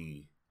to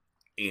be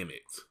in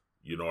it.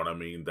 You know what I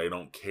mean? They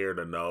don't care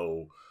to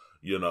know,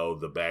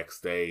 the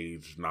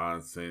backstage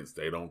nonsense.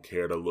 They don't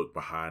care to look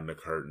behind the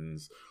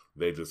curtains.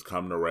 They just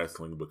come to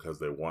wrestling because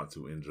they want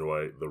to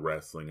enjoy the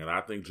wrestling. And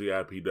I think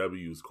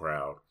GIPW's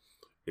crowd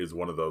is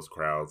one of those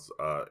crowds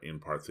in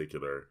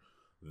particular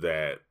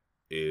that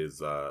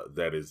is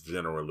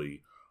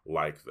generally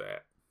like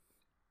that.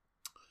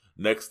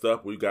 Next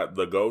up, we got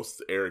the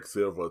Ghost, Eric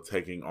Silva,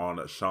 taking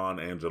on Sean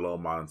Angelo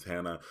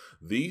Montana.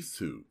 These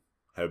two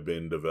have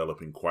been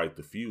developing quite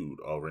the feud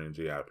over in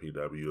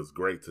GIPW. It's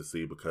great to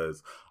see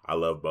because I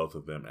love both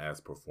of them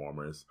as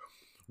performers.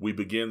 We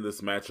begin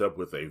this matchup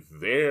with a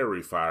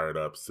very fired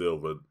up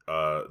Silva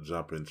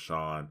jumping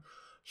Sean.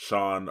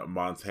 Sean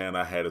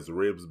Montana had his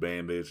ribs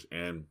bandaged,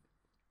 and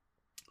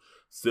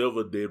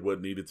Silva did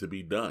what needed to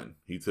be done.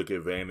 He took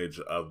advantage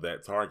of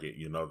that target.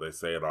 They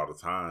say it all the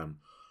time.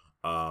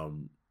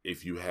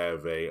 If you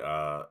have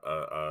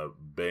a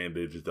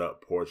bandaged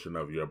up portion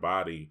of your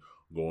body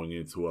going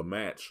into a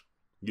match,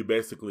 you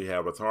basically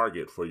have a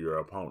target for your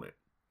opponent.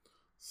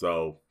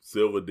 So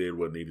Silva did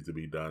what needed to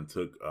be done,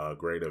 took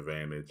great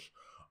advantage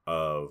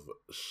of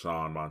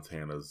Sean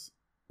Montana's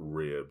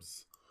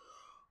ribs.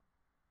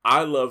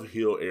 I love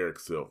heel Eric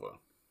Silva.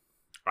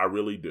 I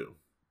really do.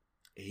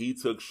 He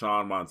took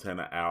Sean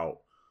Montana out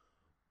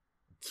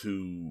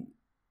to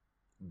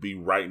be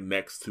right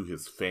next to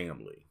his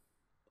family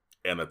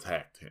and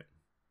attacked him.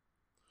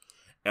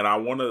 And I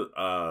want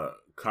to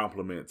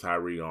compliment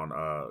Tyree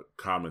on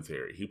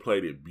commentary. He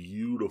played it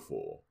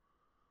beautiful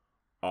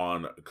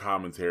on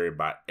commentary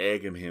by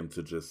egging him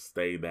to just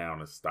stay down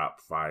and stop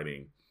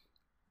fighting.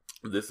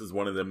 This is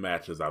one of the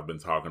matches I've been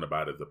talking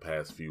about in the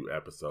past few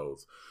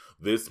episodes.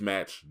 This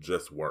match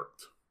just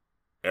worked.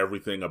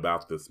 Everything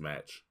about this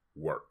match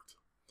worked.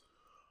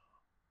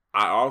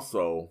 I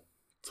also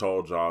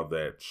told y'all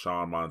that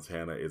Sean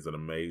Montana is an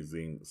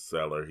amazing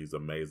seller. He's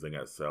amazing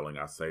at selling.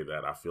 I say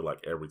that, I feel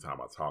like every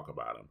time I talk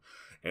about him.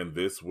 And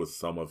this was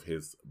some of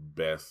his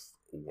best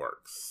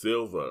work.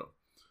 Silva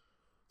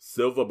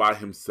by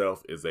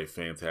himself is a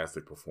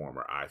fantastic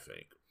performer, I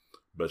think.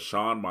 But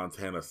Sean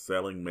Montana's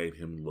selling made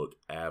him look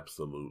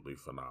absolutely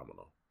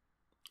phenomenal.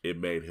 It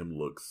made him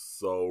look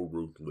so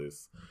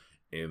ruthless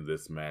in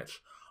this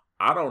match.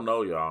 I don't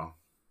know, y'all.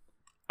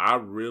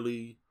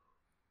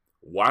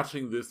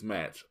 Watching this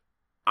match,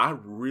 I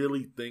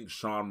really think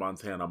Sean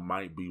Montana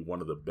might be one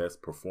of the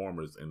best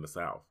performers in the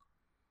South.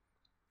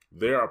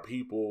 There are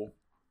people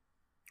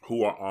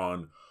who are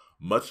on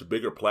much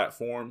bigger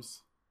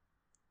platforms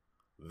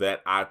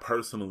that I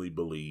personally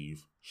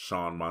believe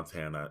Sean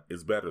Montana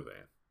is better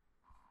than.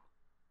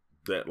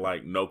 That,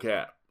 like, no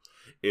cap.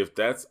 If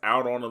that's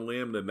out on a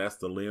limb, then that's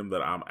the limb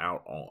that I'm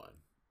out on.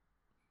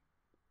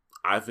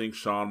 I think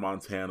Sean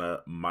Montana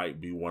might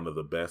be one of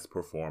the best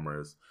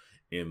performers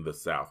in the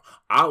South.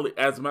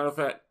 As a matter of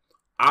fact,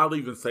 I'll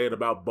even say it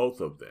about both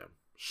of them,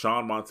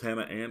 Sean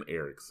Montana and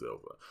Eric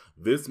Silva.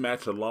 This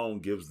match alone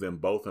gives them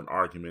both an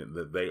argument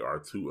that they are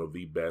two of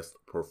the best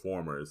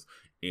performers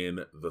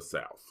in the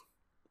South.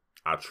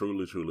 I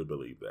truly, truly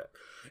believe that.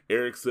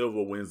 Eric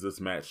Silva wins this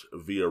match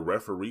via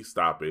referee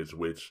stoppage,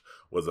 which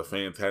was a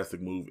fantastic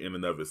move in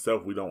and of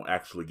itself. We don't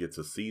actually get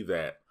to see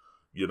that,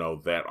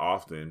 that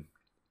often.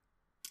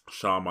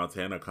 Sean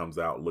Montana comes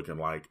out looking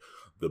like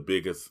the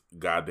biggest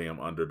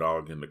goddamn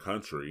underdog in the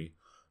country.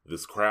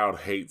 This crowd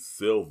hates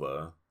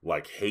Silva,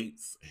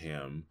 hates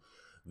him.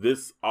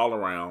 This all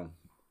around,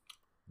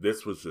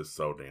 this was just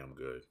so damn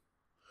good.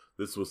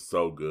 This was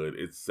so good.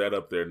 It set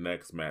up their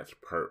next match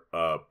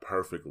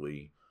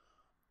perfectly.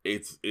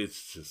 It's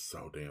just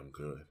so damn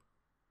good.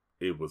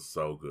 It was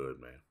so good,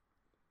 man.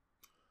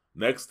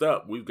 Next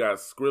up, we've got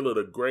Skrilla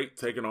the Great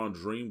taking on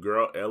Dream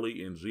Girl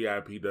Ellie in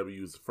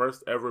GIPW's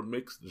first ever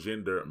mixed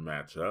gender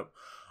matchup.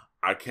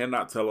 I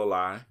cannot tell a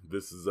lie.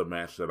 This is a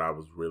match that I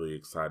was really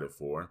excited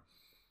for.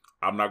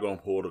 I'm not going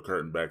to pull the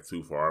curtain back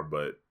too far,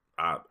 but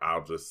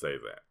I'll just say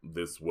that.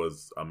 This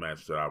was a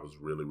match that I was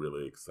really,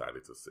 really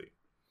excited to see.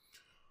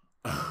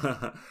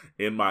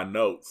 In my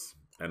notes,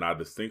 and I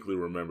distinctly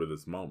remember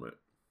this moment,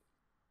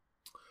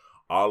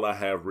 all I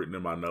have written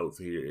in my notes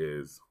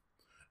here is,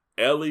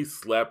 Ellie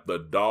slapped the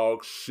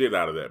dog shit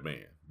out of that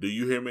man. Do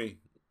you hear me?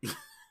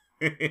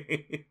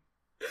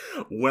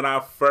 When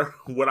I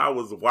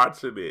was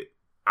watching it,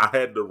 I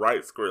had to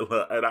write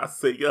Skrilla, and I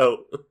said,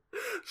 yo,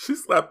 she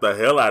slapped the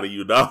hell out of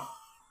you, dog.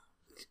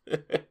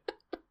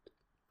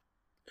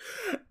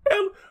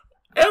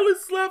 Ellie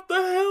slapped the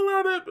hell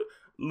out of it.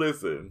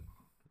 Listen,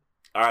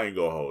 I ain't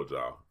gonna hold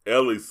y'all.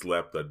 Ellie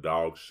slapped the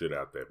dog shit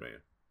out that man.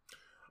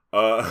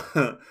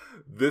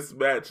 This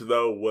match,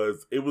 though,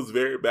 was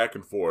very back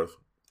and forth,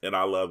 and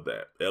I love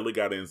that. Ellie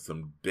got in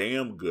some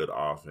damn good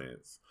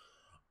offense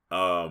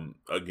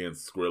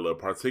against Skrilla.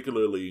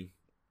 Particularly,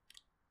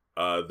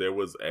 there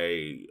was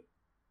a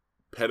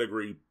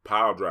pedigree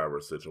pile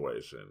driver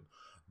situation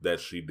that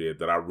she did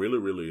that I really,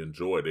 really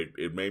enjoyed.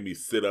 It made me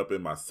sit up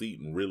in my seat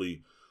and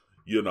really,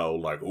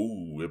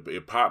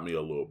 it popped me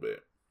a little bit.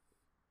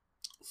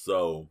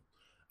 So,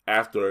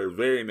 after a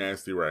very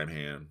nasty right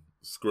hand,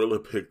 Skrilla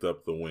picked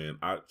up the win.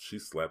 She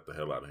slapped the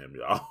hell out of him,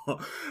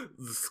 y'all.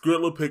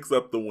 Skrilla picks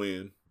up the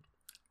win.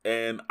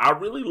 And I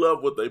really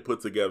love what they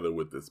put together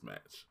with this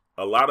match.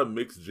 A lot of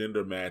mixed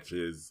gender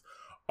matches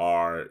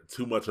are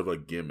too much of a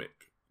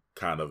gimmick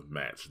kind of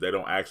match. They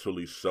don't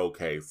actually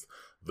showcase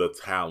the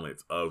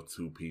talent of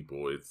two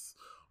people. It's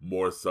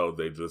more so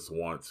they just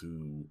want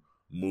to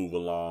move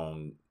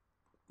along,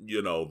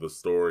 the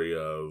story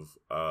of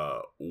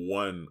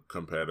one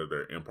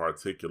competitor, in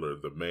particular,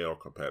 the male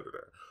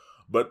competitor.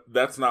 But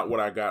that's not what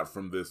I got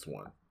from this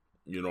one.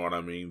 You know what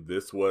I mean?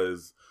 This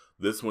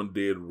one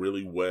did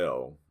really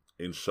well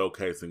in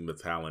showcasing the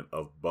talent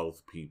of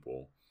both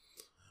people.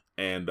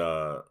 And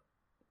I'm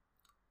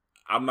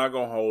not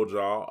going to hold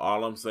y'all.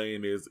 All I'm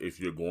saying is, if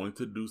you're going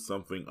to do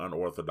something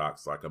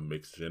unorthodox like a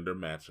mixed gender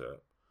matchup,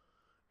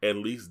 at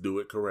least do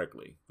it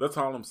correctly. That's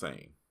all I'm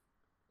saying.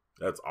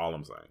 That's all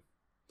I'm saying.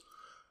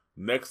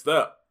 Next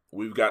up,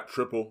 we've got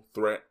triple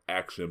threat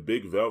action.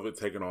 Big Velvet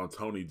taking on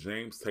Tony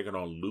James, taking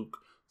on Luke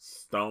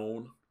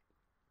Stone.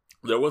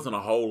 There wasn't a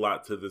whole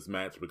lot to this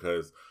match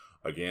because,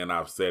 again,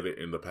 I've said it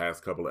in the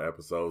past couple of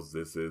episodes.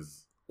 This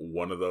is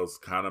one of those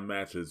kind of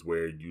matches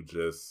where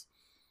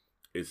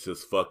it's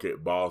just fuck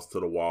it, balls to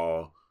the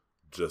wall.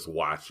 Just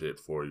watch it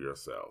for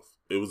yourself.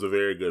 It was a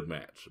very good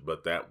match,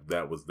 but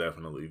that was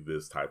definitely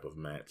this type of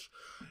match.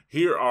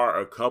 Here are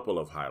a couple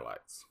of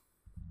highlights.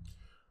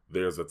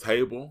 There's a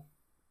table.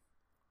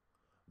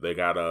 They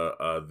got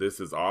a "This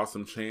is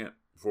awesome" chant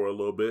for a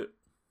little bit.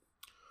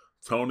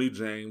 Tony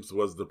James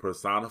was the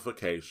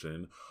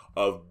personification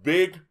of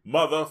big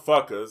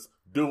motherfuckers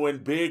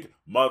doing big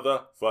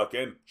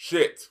motherfucking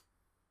shit.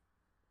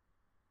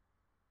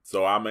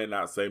 So I may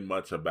not say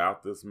much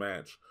about this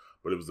match,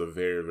 but it was a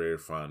very, very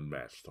fun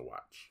match to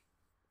watch.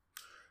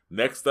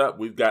 Next up,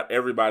 we've got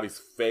everybody's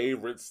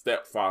favorite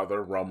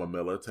stepfather, Roma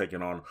Miller,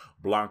 taking on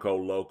Blanco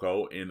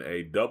Loco in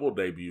a double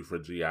debut for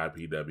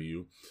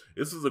GIPW.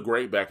 This is a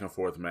great back and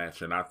forth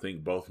match, and I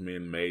think both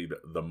men made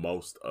the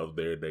most of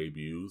their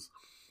debuts.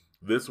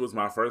 This was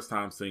my first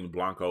time seeing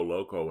Blanco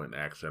Loco in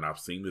action. I've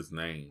seen his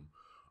name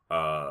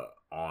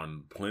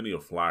on plenty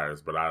of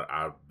flyers, but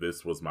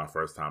this was my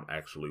first time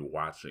actually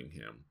watching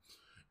him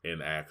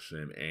in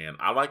action, and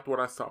I liked what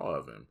I saw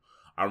of him.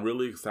 I'm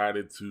really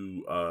excited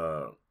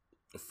to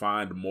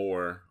find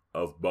more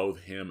of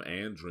both him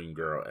and Dream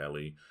Girl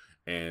Ellie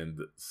and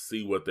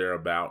see what they're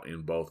about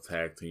in both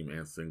tag team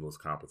and singles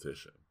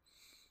competition.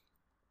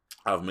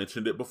 I've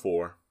mentioned it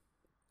before.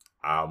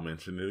 I'll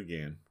mention it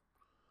again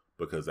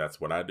because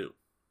that's what I do.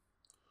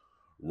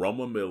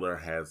 Roma Miller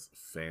has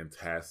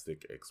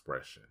fantastic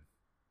expression.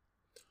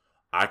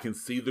 I can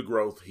see the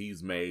growth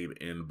he's made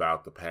in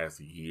about the past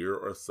year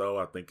or so.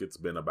 I think it's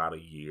been about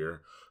a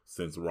year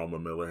since Roma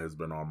Miller has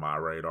been on my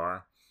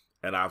radar.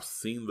 And I've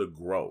seen the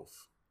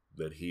growth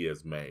that he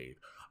has made.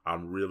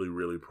 I'm really,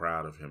 really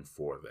proud of him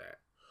for that.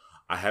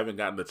 I haven't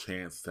gotten the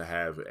chance to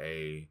have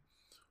a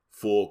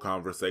full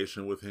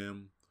conversation with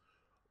him,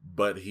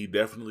 but he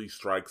definitely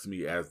strikes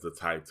me as the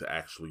type to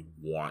actually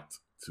want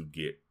to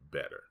get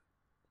better.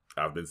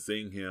 I've been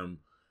seeing him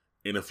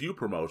in a few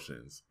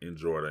promotions in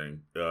Georgia,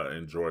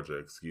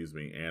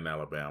 and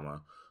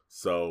Alabama.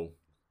 So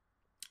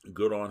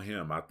good on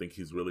him. I think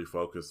he's really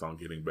focused on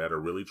getting better,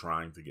 really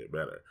trying to get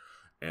better.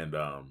 And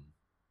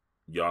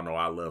y'all know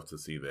I love to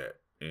see that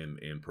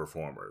in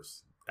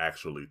performers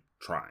actually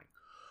trying.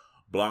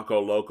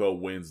 Blanco Loco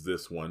wins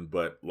this one,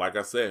 but like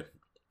I said,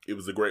 it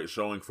was a great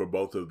showing for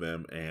both of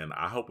them, and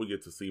I hope we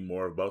get to see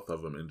more of both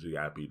of them in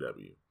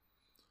GIPW.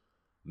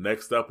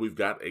 Next up, we've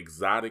got the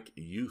Exotic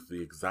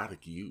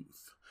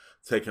Youth,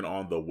 taking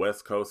on the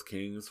West Coast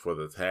Kings for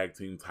the tag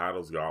team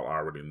titles. Y'all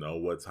already know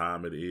what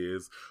time it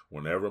is.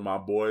 Whenever my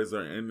boys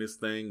are in this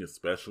thing,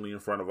 especially in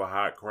front of a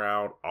hot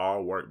crowd,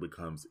 all work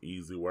becomes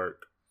easy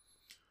work.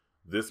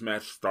 This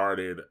match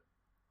started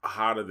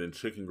hotter than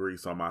chicken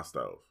grease on my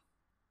stove.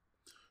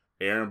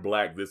 Aaron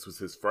Black, this was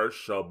his first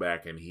show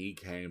back, and he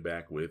came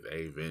back with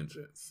a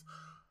vengeance.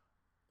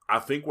 I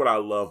think what I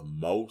love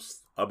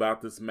most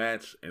about this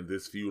match and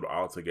this feud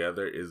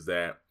altogether is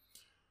that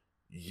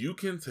you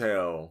can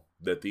tell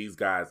that these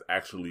guys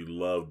actually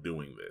love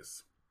doing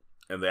this,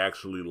 and they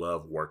actually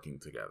love working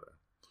together.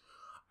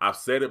 I've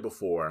said it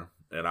before,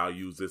 and I'll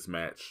use this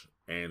match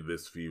and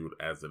this feud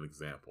as an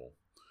example.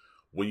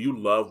 When you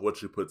love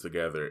what you put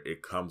together,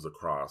 it comes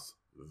across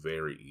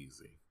very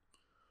easy.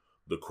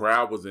 The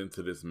crowd was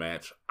into this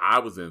match. I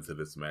was into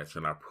this match,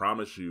 and I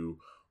promise you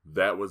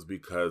that was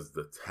because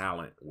the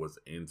talent was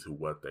into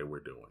what they were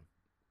doing.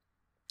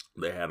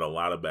 They had a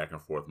lot of back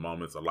and forth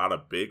moments, a lot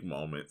of big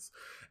moments,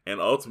 and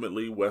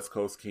ultimately West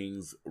Coast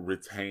Kings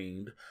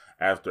retained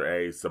after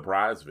a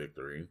surprise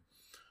victory.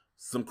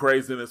 Some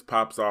craziness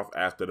pops off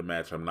after the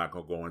match. I'm not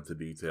going to go into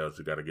details.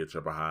 You got to get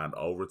your behind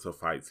over to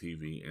Fight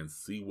TV and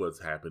see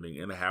what's happening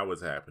and how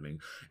it's happening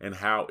and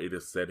how it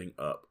is setting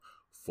up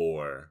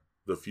for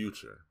the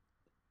future.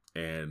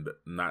 And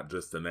not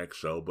just the next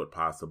show, but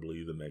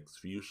possibly the next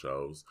few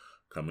shows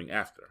coming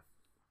after.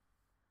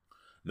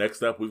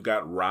 Next up, we've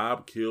got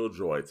Rob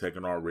Killjoy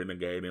taking on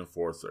Renegade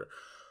Enforcer.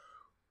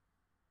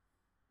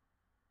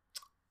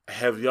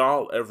 Have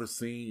y'all ever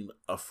seen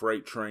a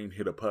freight train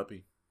hit a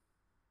puppy?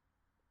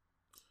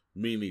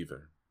 Me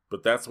neither.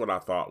 But that's what I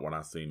thought when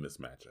I seen this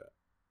matchup.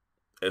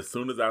 As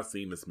soon as I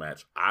seen this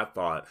match, I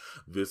thought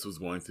this was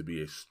going to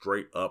be a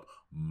straight up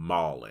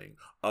mauling,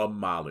 a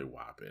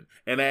mollywhopping,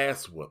 an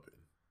ass whooping,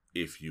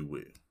 if you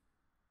will.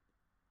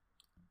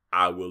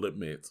 I will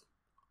admit,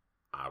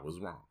 I was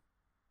wrong.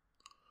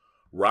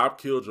 Rob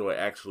Killjoy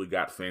actually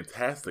got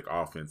fantastic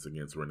offense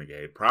against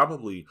Renegade.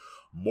 Probably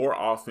more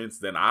offense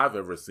than I've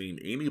ever seen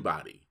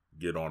anybody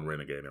get on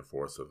Renegade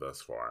Enforcer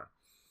thus far.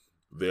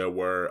 There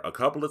were a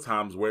couple of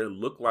times where it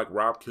looked like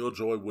Rob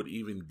Killjoy would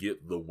even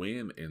get the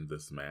win in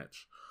this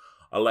match.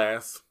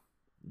 Alas,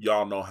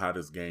 y'all know how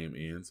this game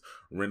ends.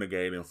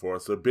 Renegade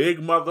Enforcer, big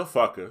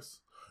motherfuckers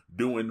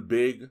doing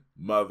big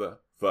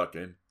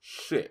motherfucking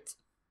shit.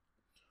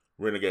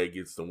 Renegade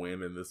gets the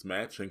win in this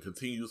match and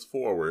continues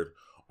forward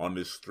on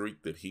this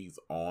streak that he's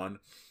on.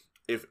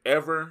 If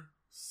ever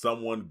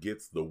someone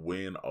gets the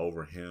win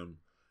over him,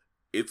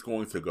 it's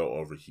going to go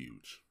over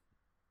huge.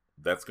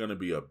 that's going to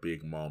be a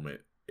big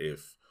moment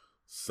if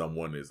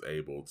someone is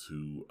able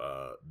to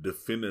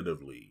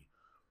definitively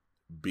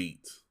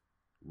beat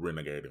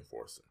Renegade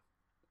Enforcer.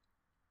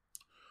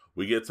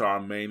 We get to our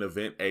main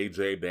event.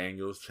 AJ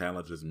Daniels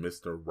challenges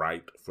Mr.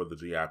 Wright for the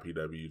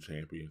GIPW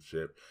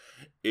championship.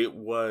 It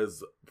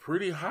was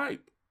pretty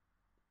hype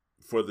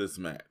for this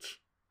match.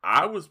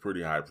 I was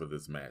pretty hyped for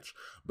this match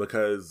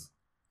because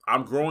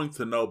I'm growing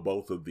to know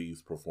both of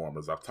these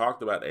performers. I've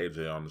talked about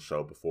AJ on the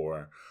show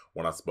before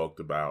when I spoke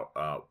about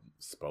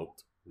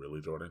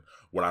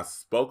When I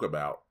spoke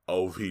about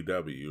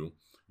OVW,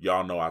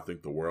 y'all know I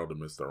think the world of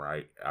Mr.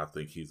 Wright. I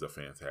think he's a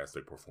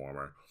fantastic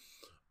performer.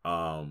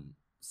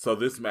 So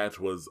this match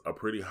was a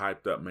pretty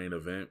hyped up main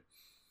event.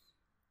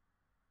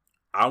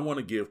 I want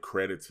to give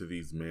credit to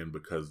these men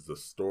because the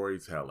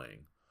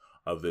storytelling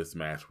of this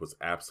match was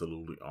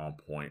absolutely on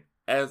point,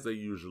 as they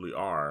usually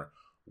are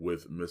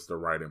with Mr.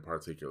 Wright in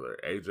particular.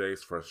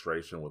 AJ's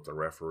frustration with the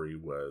referee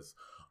was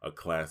a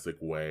classic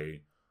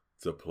way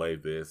to play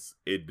this.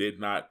 It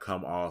did not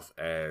come off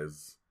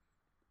as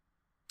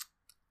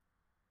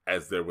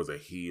there was a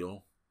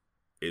heel.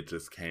 It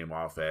just came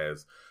off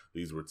as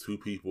these were two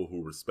people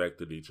who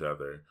respected each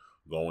other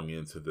going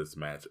into this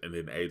match. And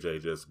then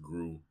AJ just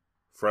grew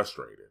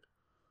frustrated.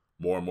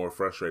 More and more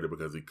frustrated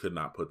because he could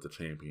not put the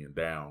champion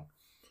down.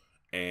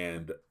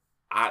 And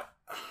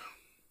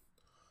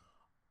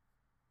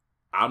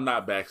I'm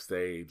not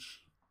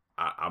backstage.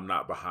 I'm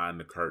not behind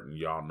the curtain.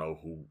 Y'all know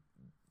who,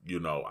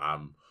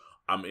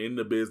 I'm in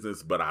the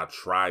business, but I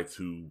try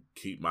to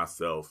keep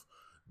myself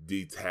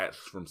detached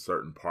from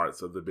certain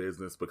parts of the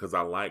business because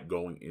I like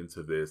going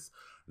into this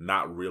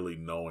not really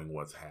knowing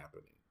what's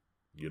happening.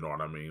 You know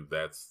what I mean?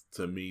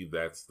 To me,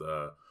 that's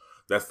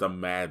the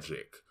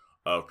magic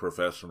of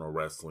professional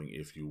wrestling,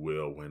 if you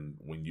will,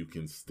 when you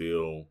can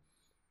still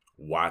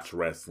watch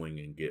wrestling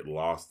and get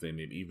lost in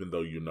it, even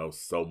though you know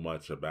so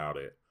much about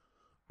it.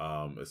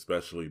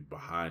 Especially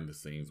behind the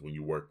scenes, when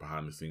you work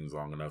behind the scenes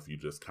long enough, you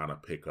just kind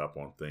of pick up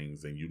on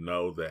things and you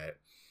know that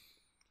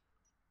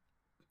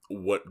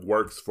what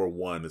works for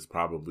one is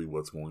probably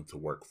what's going to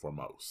work for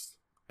most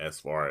as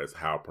far as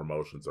how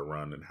promotions are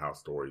run and how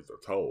stories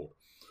are told.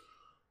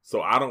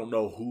 So I don't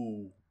know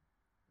who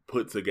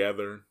put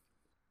together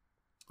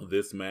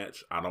this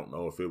match. I don't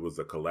know if it was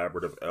a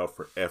collaborative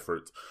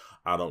effort.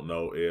 I don't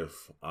know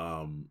if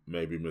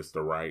maybe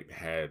Mr. Wright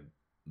had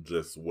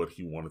just what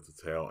he wanted to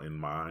tell in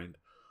mind.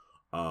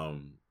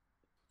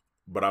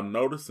 But I'm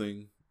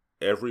noticing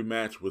every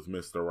match with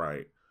Mr.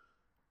 Wright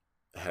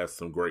has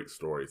some great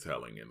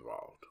storytelling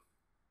involved.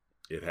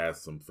 It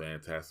has some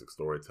fantastic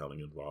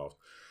storytelling involved.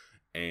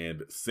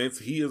 And since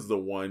he is the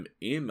one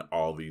in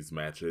all these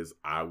matches,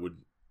 I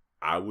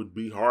would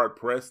be hard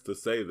pressed to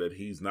say that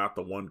he's not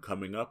the one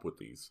coming up with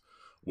these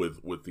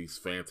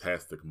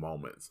fantastic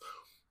moments.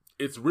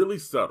 It's really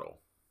subtle.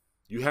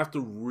 You have to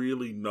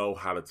really know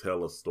how to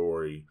tell a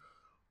story,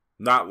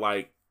 not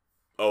like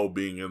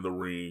being in the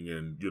ring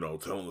and,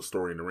 telling the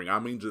story in the ring. I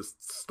mean,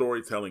 just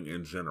storytelling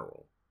in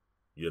general,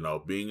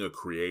 being a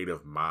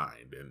creative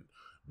mind and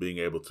being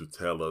able to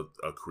tell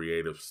a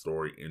creative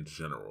story in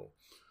general.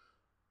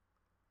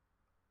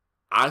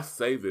 I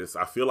say this,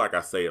 I feel like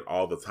I say it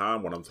all the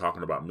time when I'm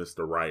talking about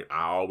Mr. Wright.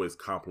 I always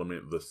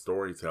compliment the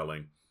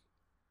storytelling.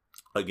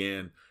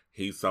 Again,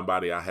 he's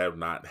somebody I have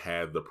not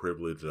had the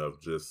privilege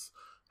of just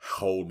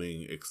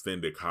holding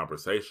extended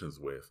conversations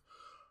with,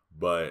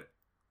 but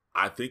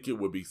I think it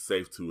would be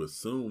safe to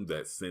assume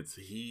that since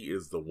he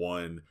is the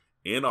one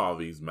in all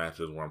these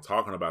matches where I'm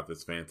talking about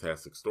this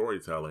fantastic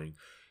storytelling,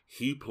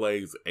 he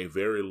plays a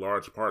very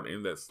large part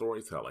in that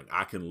storytelling.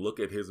 I can look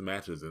at his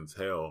matches and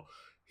tell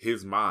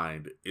his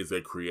mind is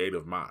a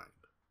creative mind.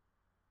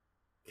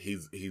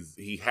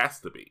 He has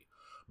to be,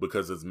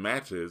 because his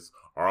matches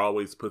are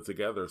always put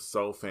together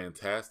so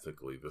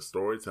fantastically. The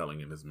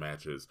storytelling in his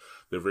matches,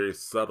 they're very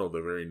subtle,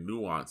 they're very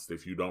nuanced.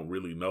 If you don't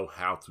really know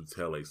how to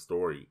tell a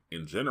story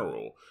in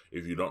general,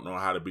 if you don't know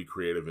how to be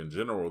creative in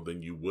general,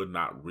 then you would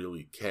not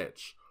really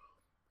catch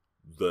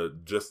the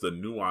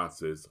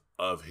nuances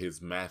of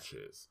his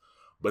matches.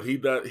 But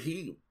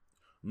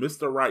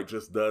Mr. Wright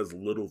just does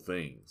little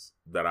things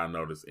that I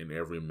notice in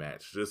every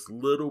match. Just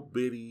little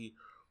bitty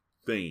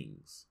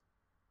things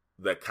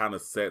that kind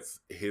of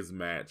sets his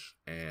match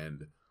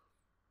and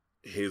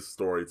his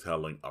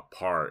storytelling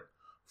apart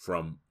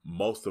from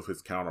most of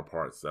his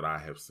counterparts that I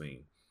have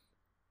seen.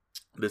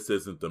 This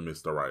isn't the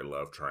Mr. Wright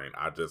love train.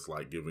 I just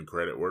like giving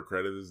credit where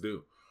credit is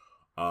due.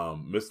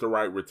 Mr.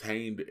 Wright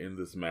retained in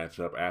this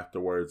matchup.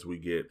 Afterwards, we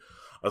get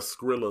a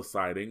Skrilla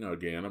sighting.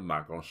 Again, I'm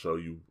not going to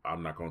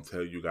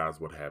tell you guys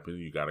what happened.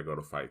 You got to go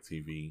to Fight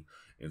TV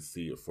and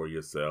see it for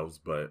yourselves.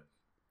 But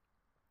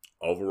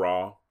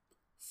overall,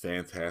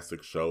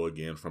 fantastic show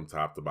again from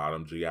top to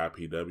bottom.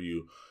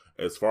 GIPW,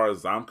 as far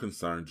as I'm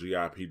concerned,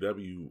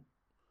 GIPW,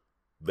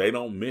 they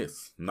don't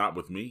miss. Not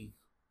with me.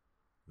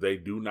 They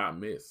do not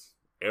miss.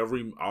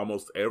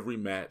 Almost every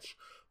match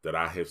that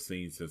I have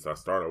seen since I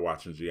started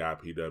watching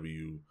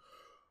GIPW,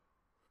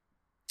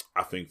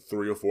 I think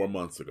 3 or 4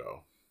 months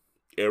ago,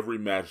 every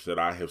match that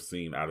I have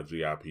seen out of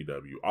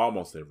GIPW,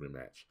 almost every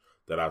match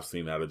that I've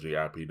seen out of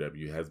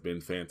GIPW has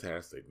been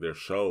fantastic. Their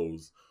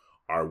shows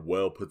are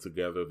well put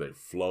together. They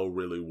flow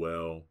really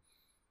well.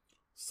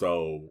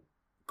 So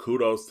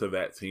kudos to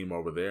that team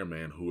over there,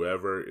 man.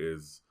 Whoever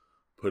is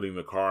putting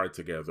the card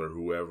together,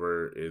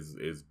 whoever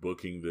is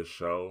booking this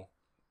show,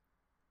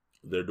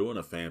 they're doing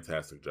a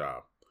fantastic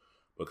job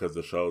because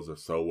the shows are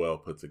so well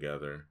put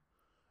together.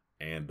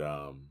 And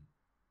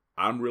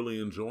I'm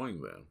really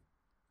enjoying them.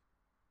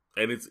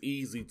 And it's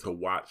easy to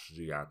watch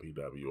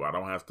GIPW. I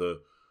don't have to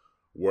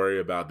worry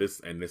about this.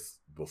 And this,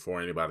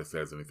 before anybody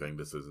says anything,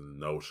 this is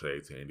no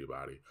shade to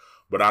anybody.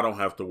 But I don't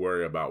have to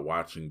worry about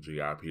watching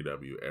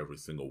GIPW every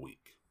single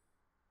week.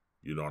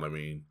 You know what I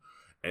mean?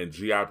 And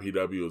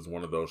GIPW is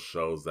one of those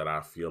shows that I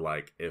feel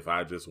like if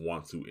I just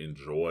want to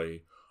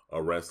enjoy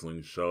a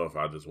wrestling show, if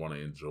I just want to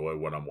enjoy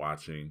what I'm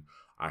watching,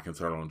 I can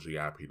turn on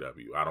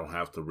GIPW. I don't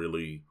have to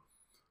really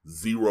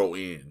zero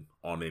in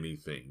on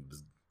anything.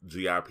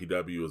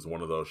 GIPW is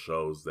one of those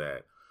shows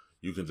that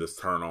you can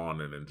just turn on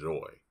and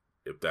enjoy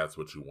if that's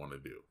what you want to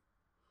do.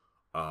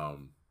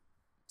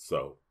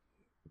 So,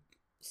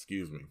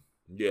 excuse me.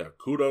 Yeah,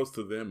 kudos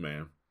to them,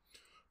 man.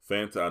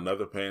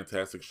 Another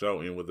fantastic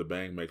show, In With a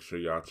Bang. Make sure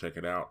y'all check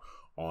it out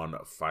on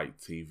Fight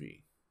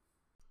TV.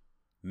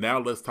 Now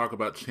let's talk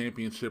about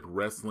Championship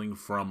Wrestling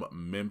from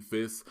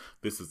Memphis.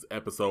 This is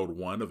episode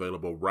 1,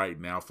 available right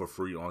now for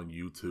free on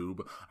YouTube.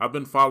 I've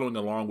been following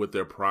along with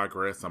their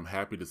progress. I'm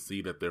happy to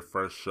see that their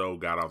first show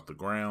got off the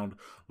ground.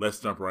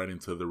 Let's jump right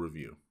into the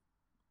review.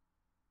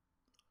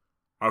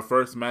 Our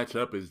first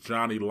matchup is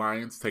Johnny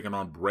Lyons taking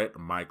on Bret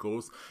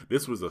Michaels.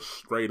 This was a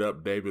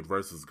straight-up David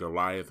versus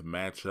Goliath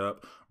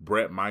matchup.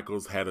 Bret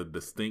Michaels had a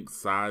distinct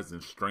size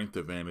and strength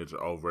advantage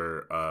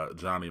over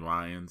Johnny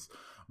Lyons,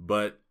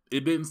 but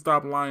it didn't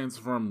stop Lyons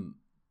from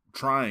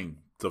trying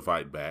to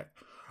fight back.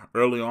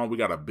 Early on, we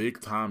got a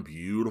big-time,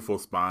 beautiful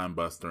spine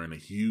buster and a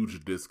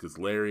huge discus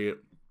lariat.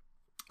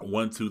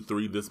 1, 2,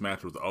 3, this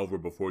match was over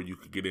before you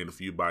could get in a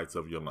few bites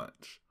of your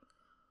lunch.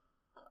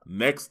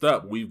 Next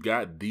up, we've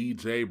got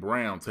DJ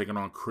Brown taking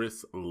on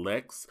Chris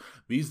Lex.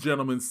 These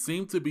gentlemen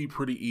seem to be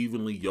pretty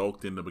evenly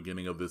yoked in the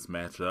beginning of this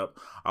matchup.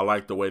 I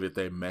like the way that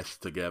they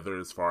meshed together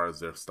as far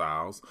as their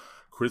styles.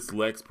 Chris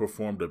Lex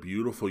performed a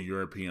beautiful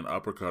European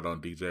uppercut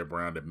on DJ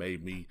Brown that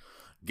made me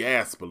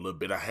gasp a little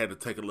bit. I had to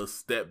take a little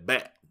step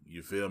back,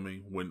 you feel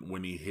me,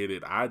 when he hit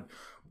it.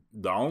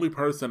 The only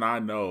person I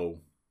know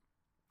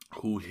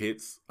who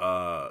hits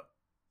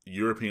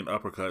European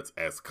uppercuts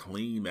as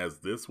clean as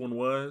this one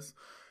was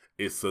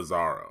is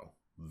Cesaro.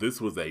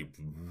 This was a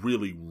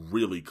really,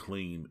 really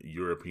clean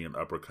European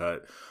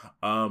uppercut.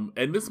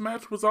 And this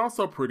match was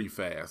also pretty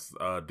fast.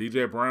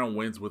 DJ Brown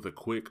wins with a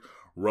quick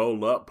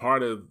roll up.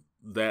 Part of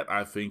that,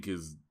 I think,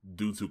 is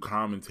due to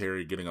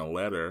commentary getting a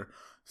letter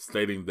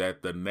stating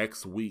that the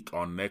next week,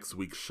 on next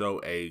week's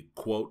show, a,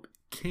 quote,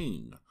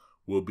 king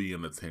will be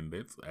in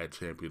attendance at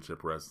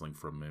Championship Wrestling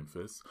from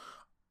Memphis.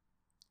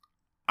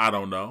 I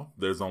don't know.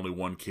 There's only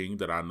one king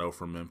that I know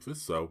from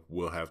Memphis, so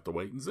we'll have to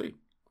wait and see.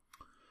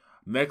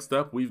 Next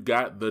up, we've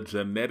got the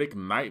Genetic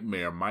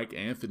Nightmare, Mike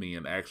Anthony,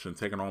 in action,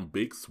 taking on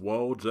Big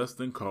Swole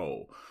Justin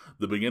Cole.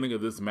 The beginning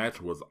of this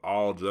match was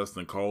all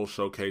Justin Cole,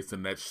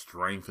 showcasing that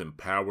strength and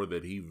power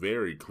that he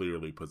very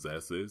clearly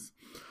possesses.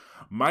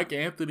 Mike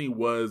Anthony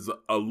was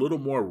a little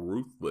more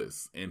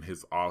ruthless in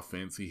his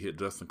offense. He hit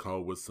Justin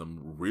Cole with some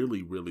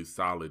really, really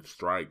solid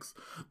strikes.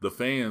 The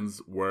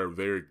fans were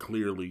very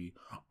clearly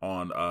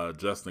on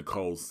Justin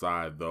Cole's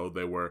side, though.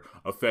 They were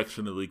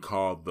affectionately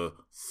called the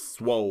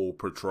Swole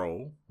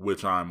Patrol,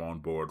 which I'm on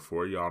board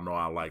for. Y'all know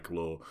I like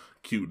little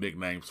cute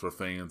nicknames for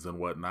fans and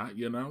whatnot,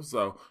 you know?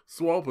 So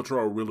Swole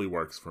Patrol really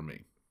works for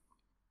me.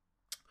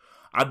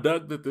 I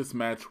dug that this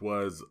match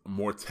was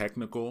more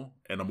technical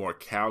and a more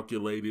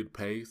calculated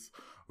pace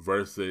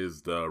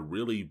versus the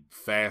really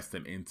fast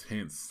and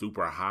intense,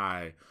 super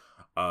high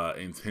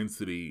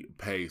intensity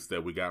pace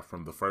that we got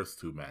from the first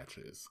two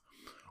matches.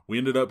 We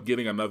ended up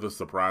getting another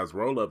surprise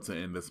roll-up to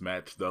end this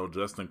match, though.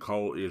 Justin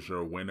Cole is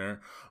your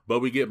winner, but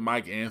we get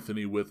Mike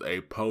Anthony with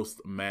a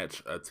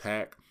post-match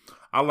attack.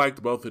 I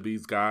liked both of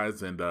these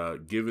guys, and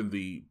given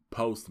the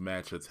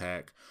post-match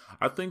attack,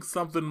 I think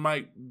something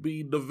might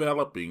be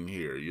developing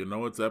here. You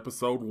know, it's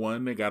episode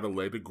 1. They got to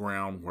lay the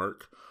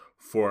groundwork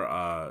for,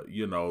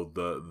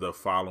 the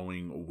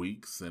following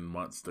weeks and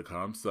months to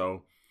come.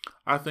 So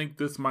I think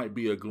this might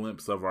be a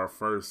glimpse of our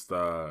first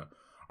storyline,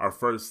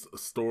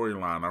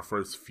 our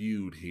first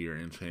feud here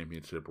in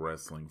Championship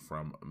Wrestling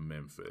from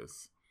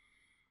Memphis.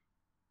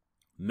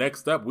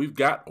 Next up, we've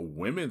got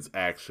women's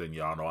action.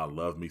 Y'all know I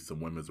love me some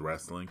women's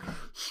wrestling.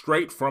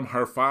 Straight from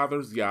her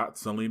father's yacht,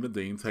 Selena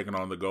Dean taking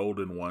on the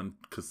Golden One,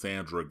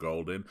 Cassandra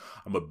Golden.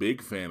 I'm a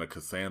big fan of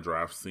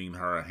Cassandra. I've seen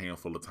her a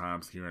handful of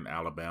times here in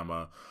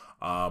Alabama.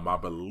 I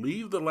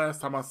believe the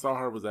last time I saw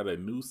her was at a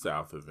New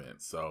South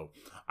event. So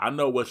I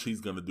know what she's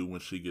going to do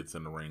when she gets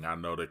in the ring. I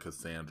know that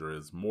Cassandra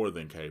is more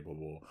than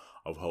capable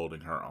of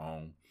holding her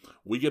own.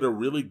 We get a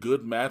really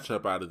good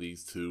matchup out of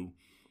these two.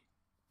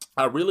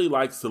 I really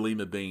like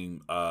Selena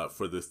Dean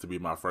for this to be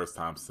my first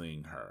time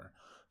seeing her.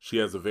 She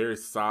has a very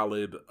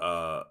solid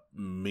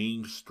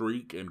mean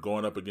streak, and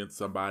going up against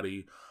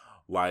somebody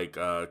like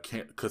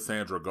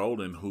Cassandra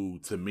Golden, who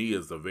to me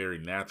is a very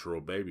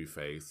natural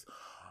babyface,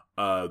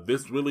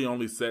 this really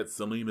only set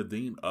Selena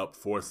Dean up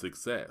for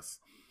success.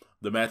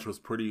 The match was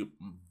pretty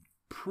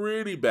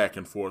back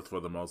and forth for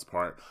the most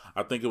part.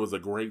 I think it was a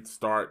great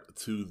start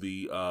to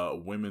the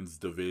women's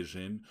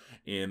division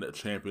in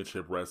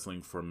Championship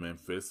Wrestling for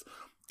Memphis.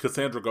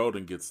 Cassandra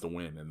Golden gets the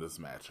win in this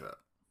matchup.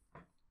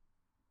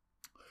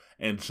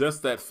 And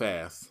just that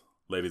fast,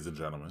 ladies and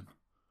gentlemen,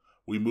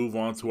 we move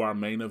on to our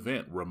main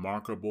event.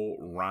 Remarkable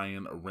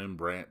Ryan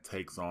Rembrandt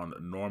takes on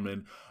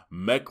Norman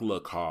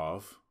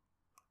Meklikov.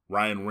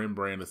 Ryan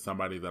Rembrandt is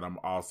somebody that I'm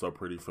also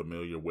pretty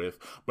familiar with,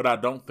 but I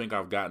don't think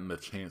I've gotten a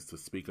chance to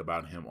speak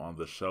about him on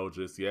the show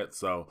just yet,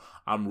 so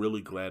I'm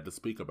really glad to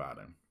speak about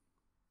him.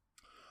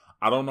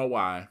 I don't know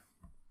why.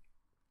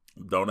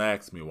 Don't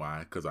ask me why,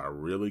 because I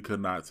really could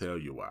not tell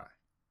you why.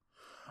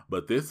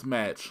 But this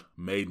match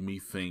made me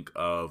think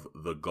of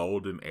the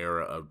golden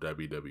era of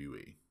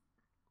WWE.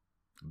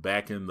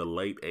 Back in the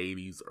late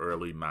 80s,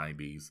 early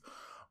 90s,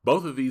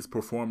 both of these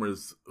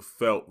performers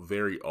felt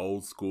very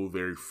old school,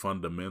 very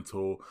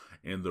fundamental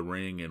in the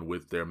ring and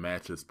with their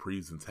matches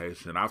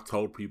presentation. I've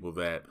told people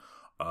that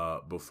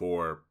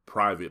before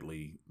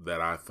privately that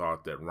I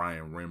thought that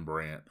Ryan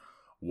Rembrandt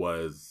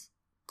was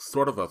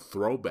sort of a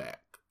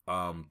throwback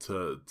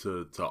to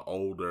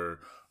older,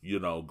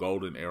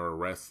 golden era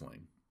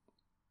wrestling.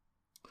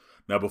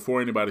 Now,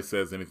 before anybody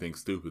says anything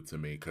stupid to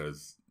me,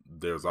 because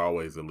there's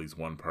always at least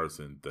one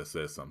person that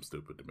says something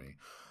stupid to me,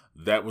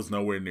 that was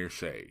nowhere near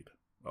shade.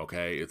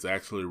 Okay, it's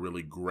actually a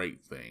really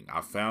great thing.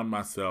 I found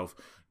myself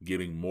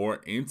getting more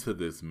into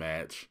this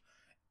match,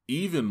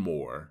 even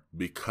more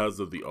because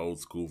of the old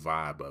school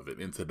vibe of it.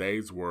 In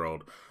today's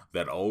world,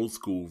 that old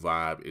school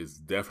vibe is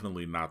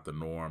definitely not the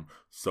norm,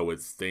 so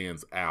it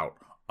stands out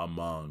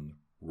among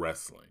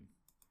wrestling.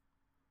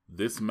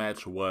 This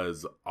match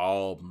was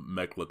all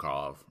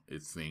Meklikov,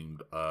 it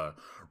seemed.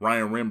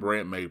 Ryan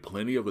Rembrandt made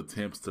plenty of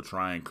attempts to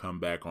try and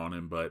come back on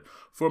him, but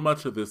for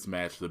much of this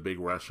match, the Big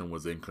Russian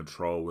was in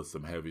control with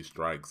some heavy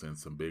strikes and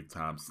some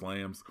big-time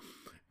slams.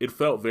 It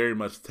felt very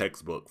much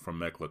textbook from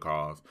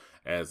Meklikov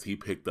as he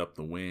picked up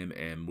the win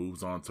and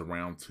moves on to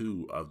round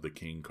 2 of the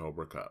King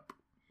Cobra Cup.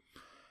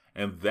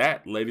 And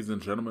that, ladies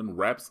and gentlemen,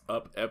 wraps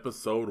up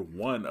episode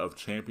 1 of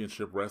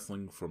Championship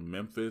Wrestling from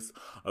Memphis.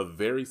 A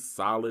very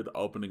solid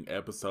opening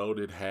episode.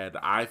 It had,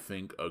 I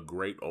think, a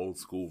great old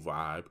school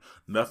vibe.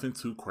 Nothing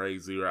too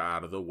crazy or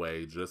out of the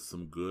way. Just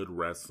some good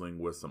wrestling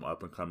with some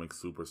up-and-coming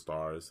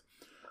superstars.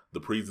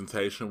 The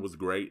presentation was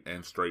great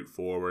and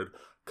straightforward.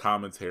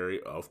 Commentary,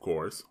 of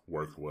course,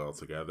 worked well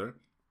together.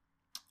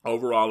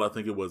 Overall, I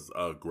think it was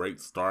a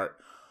great start.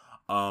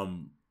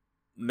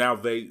 Now,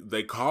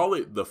 they call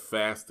it the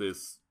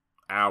fastest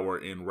hour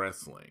in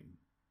wrestling,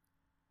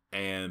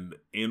 and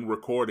in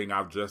recording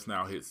I've just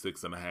now hit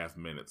 6.5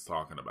 minutes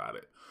talking about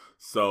it,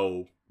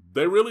 so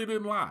they really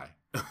didn't lie.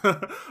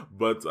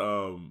 But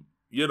I'm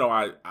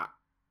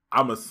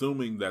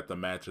assuming that the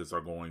matches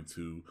are going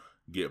to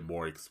get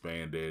more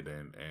expanded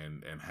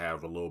and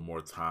have a little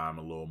more time,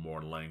 a little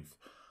more length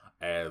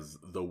as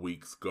the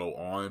weeks go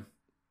on.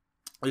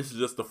 This is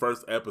just the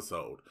first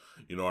episode,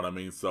 you know what I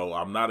mean? So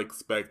I don't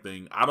expect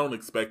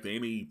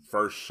any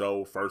first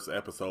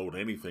episode,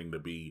 anything to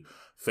be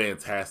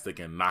fantastic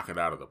and knock it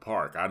out of the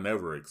park. I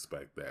never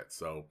expect that.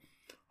 So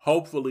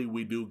hopefully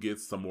we do get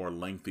some more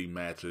lengthy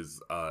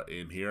matches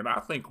in here, and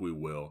I think we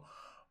will.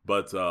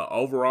 But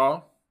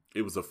overall,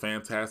 it was a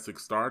fantastic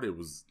start. It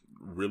was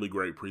really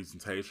great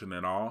presentation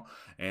and all,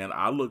 and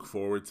I look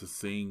forward to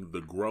seeing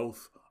the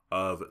growth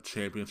of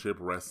Championship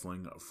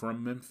Wrestling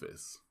from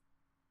Memphis.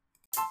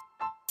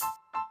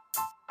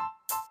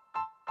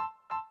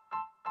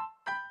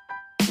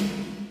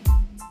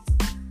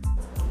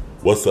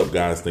 What's up,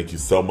 guys? Thank you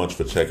so much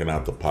for checking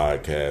out the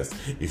podcast.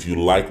 If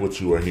you like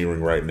what you are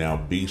hearing right now,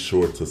 be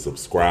sure to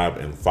subscribe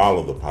and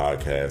follow the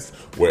podcast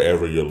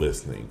wherever you're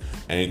listening.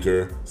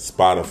 Anchor,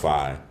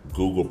 Spotify,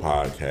 Google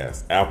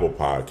Podcasts, Apple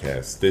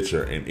Podcasts,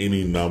 Stitcher, and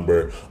any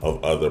number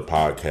of other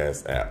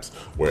podcast apps.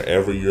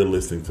 Wherever you're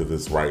listening to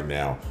this right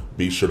now,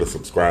 be sure to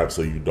subscribe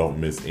so you don't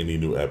miss any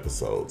new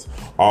episodes.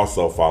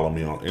 Also, follow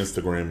me on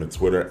Instagram and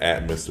Twitter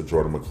at Mr.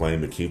 Jordan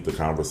McClain to keep the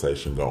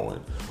conversation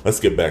going. Let's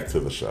get back to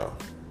the show.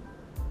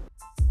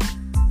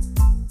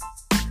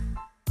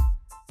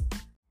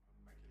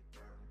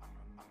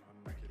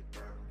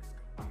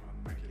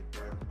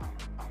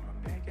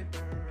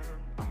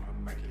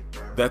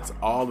 That's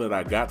all that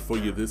I got for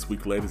you this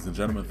week, ladies and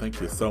gentlemen.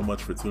 Thank you so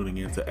much for tuning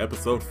in to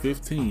episode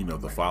 15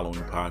 of the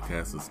following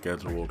podcast is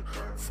scheduled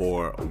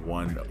for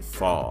one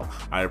fall.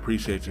 I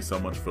appreciate you so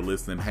much for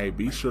listening. Hey,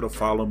 be sure to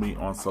follow me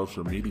on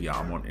social media.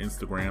 I'm on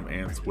Instagram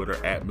and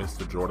Twitter at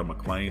Mr. Jordan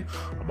McClain.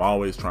 I'm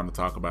always trying to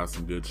talk about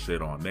some good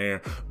shit on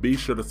there. Be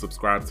sure to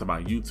subscribe to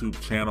my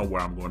YouTube channel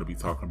where I'm going to be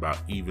talking about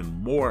even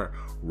more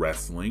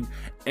wrestling.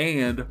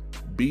 And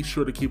be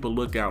sure to keep a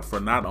lookout for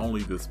not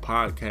only this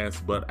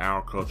podcast, but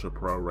Our Culture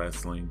Pro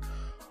Wrestling.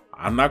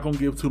 I'm not going to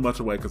give too much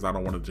away because I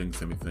don't want to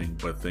jinx anything,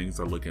 but things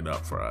are looking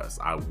up for us.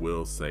 I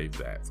will say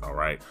that. All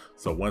right.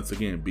 So once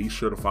again, be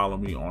sure to follow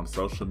me on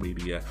social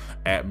media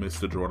at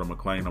Mr. Jordan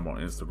McClain. I'm on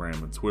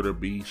Instagram and Twitter.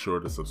 Be sure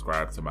to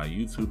subscribe to my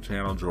YouTube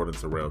channel, Jordan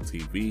Terrell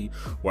TV,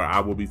 where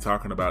I will be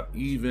talking about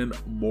even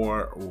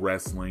more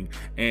wrestling,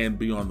 and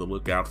be on the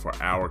lookout for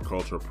Our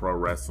Culture Pro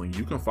Wrestling.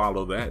 You can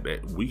follow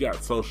that. We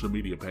got social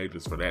media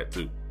pages for that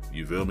too.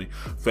 You feel me?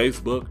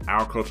 Facebook,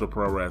 Our Culture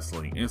Pro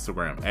Wrestling.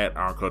 Instagram, at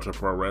Our Culture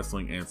Pro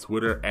Wrestling. And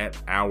Twitter, at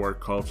Our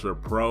Culture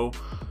Pro.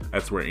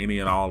 That's where any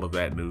and all of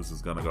that news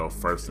is going to go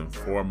first and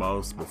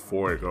foremost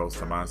before it goes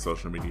to my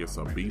social media.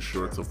 So be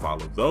sure to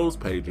follow those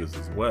pages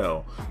as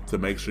well to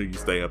make sure you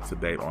stay up to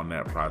date on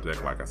that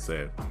project, like I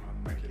said.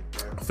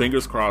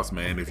 Fingers crossed,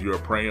 man. If you're a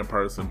praying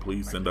person,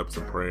 please send up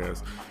some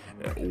prayers.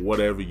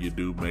 Whatever you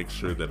do, make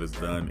sure that it's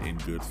done in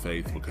good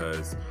faith,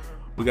 because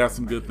we got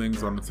some good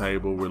things on the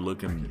table.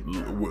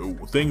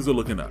 Things are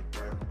looking up.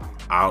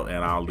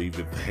 I'll leave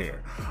it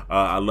there.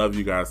 I love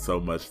you guys so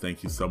much.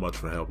 Thank you so much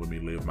for helping me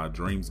live my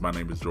dreams. My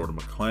name is Jordan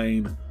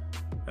McClain,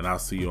 and I'll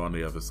see you on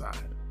the other side.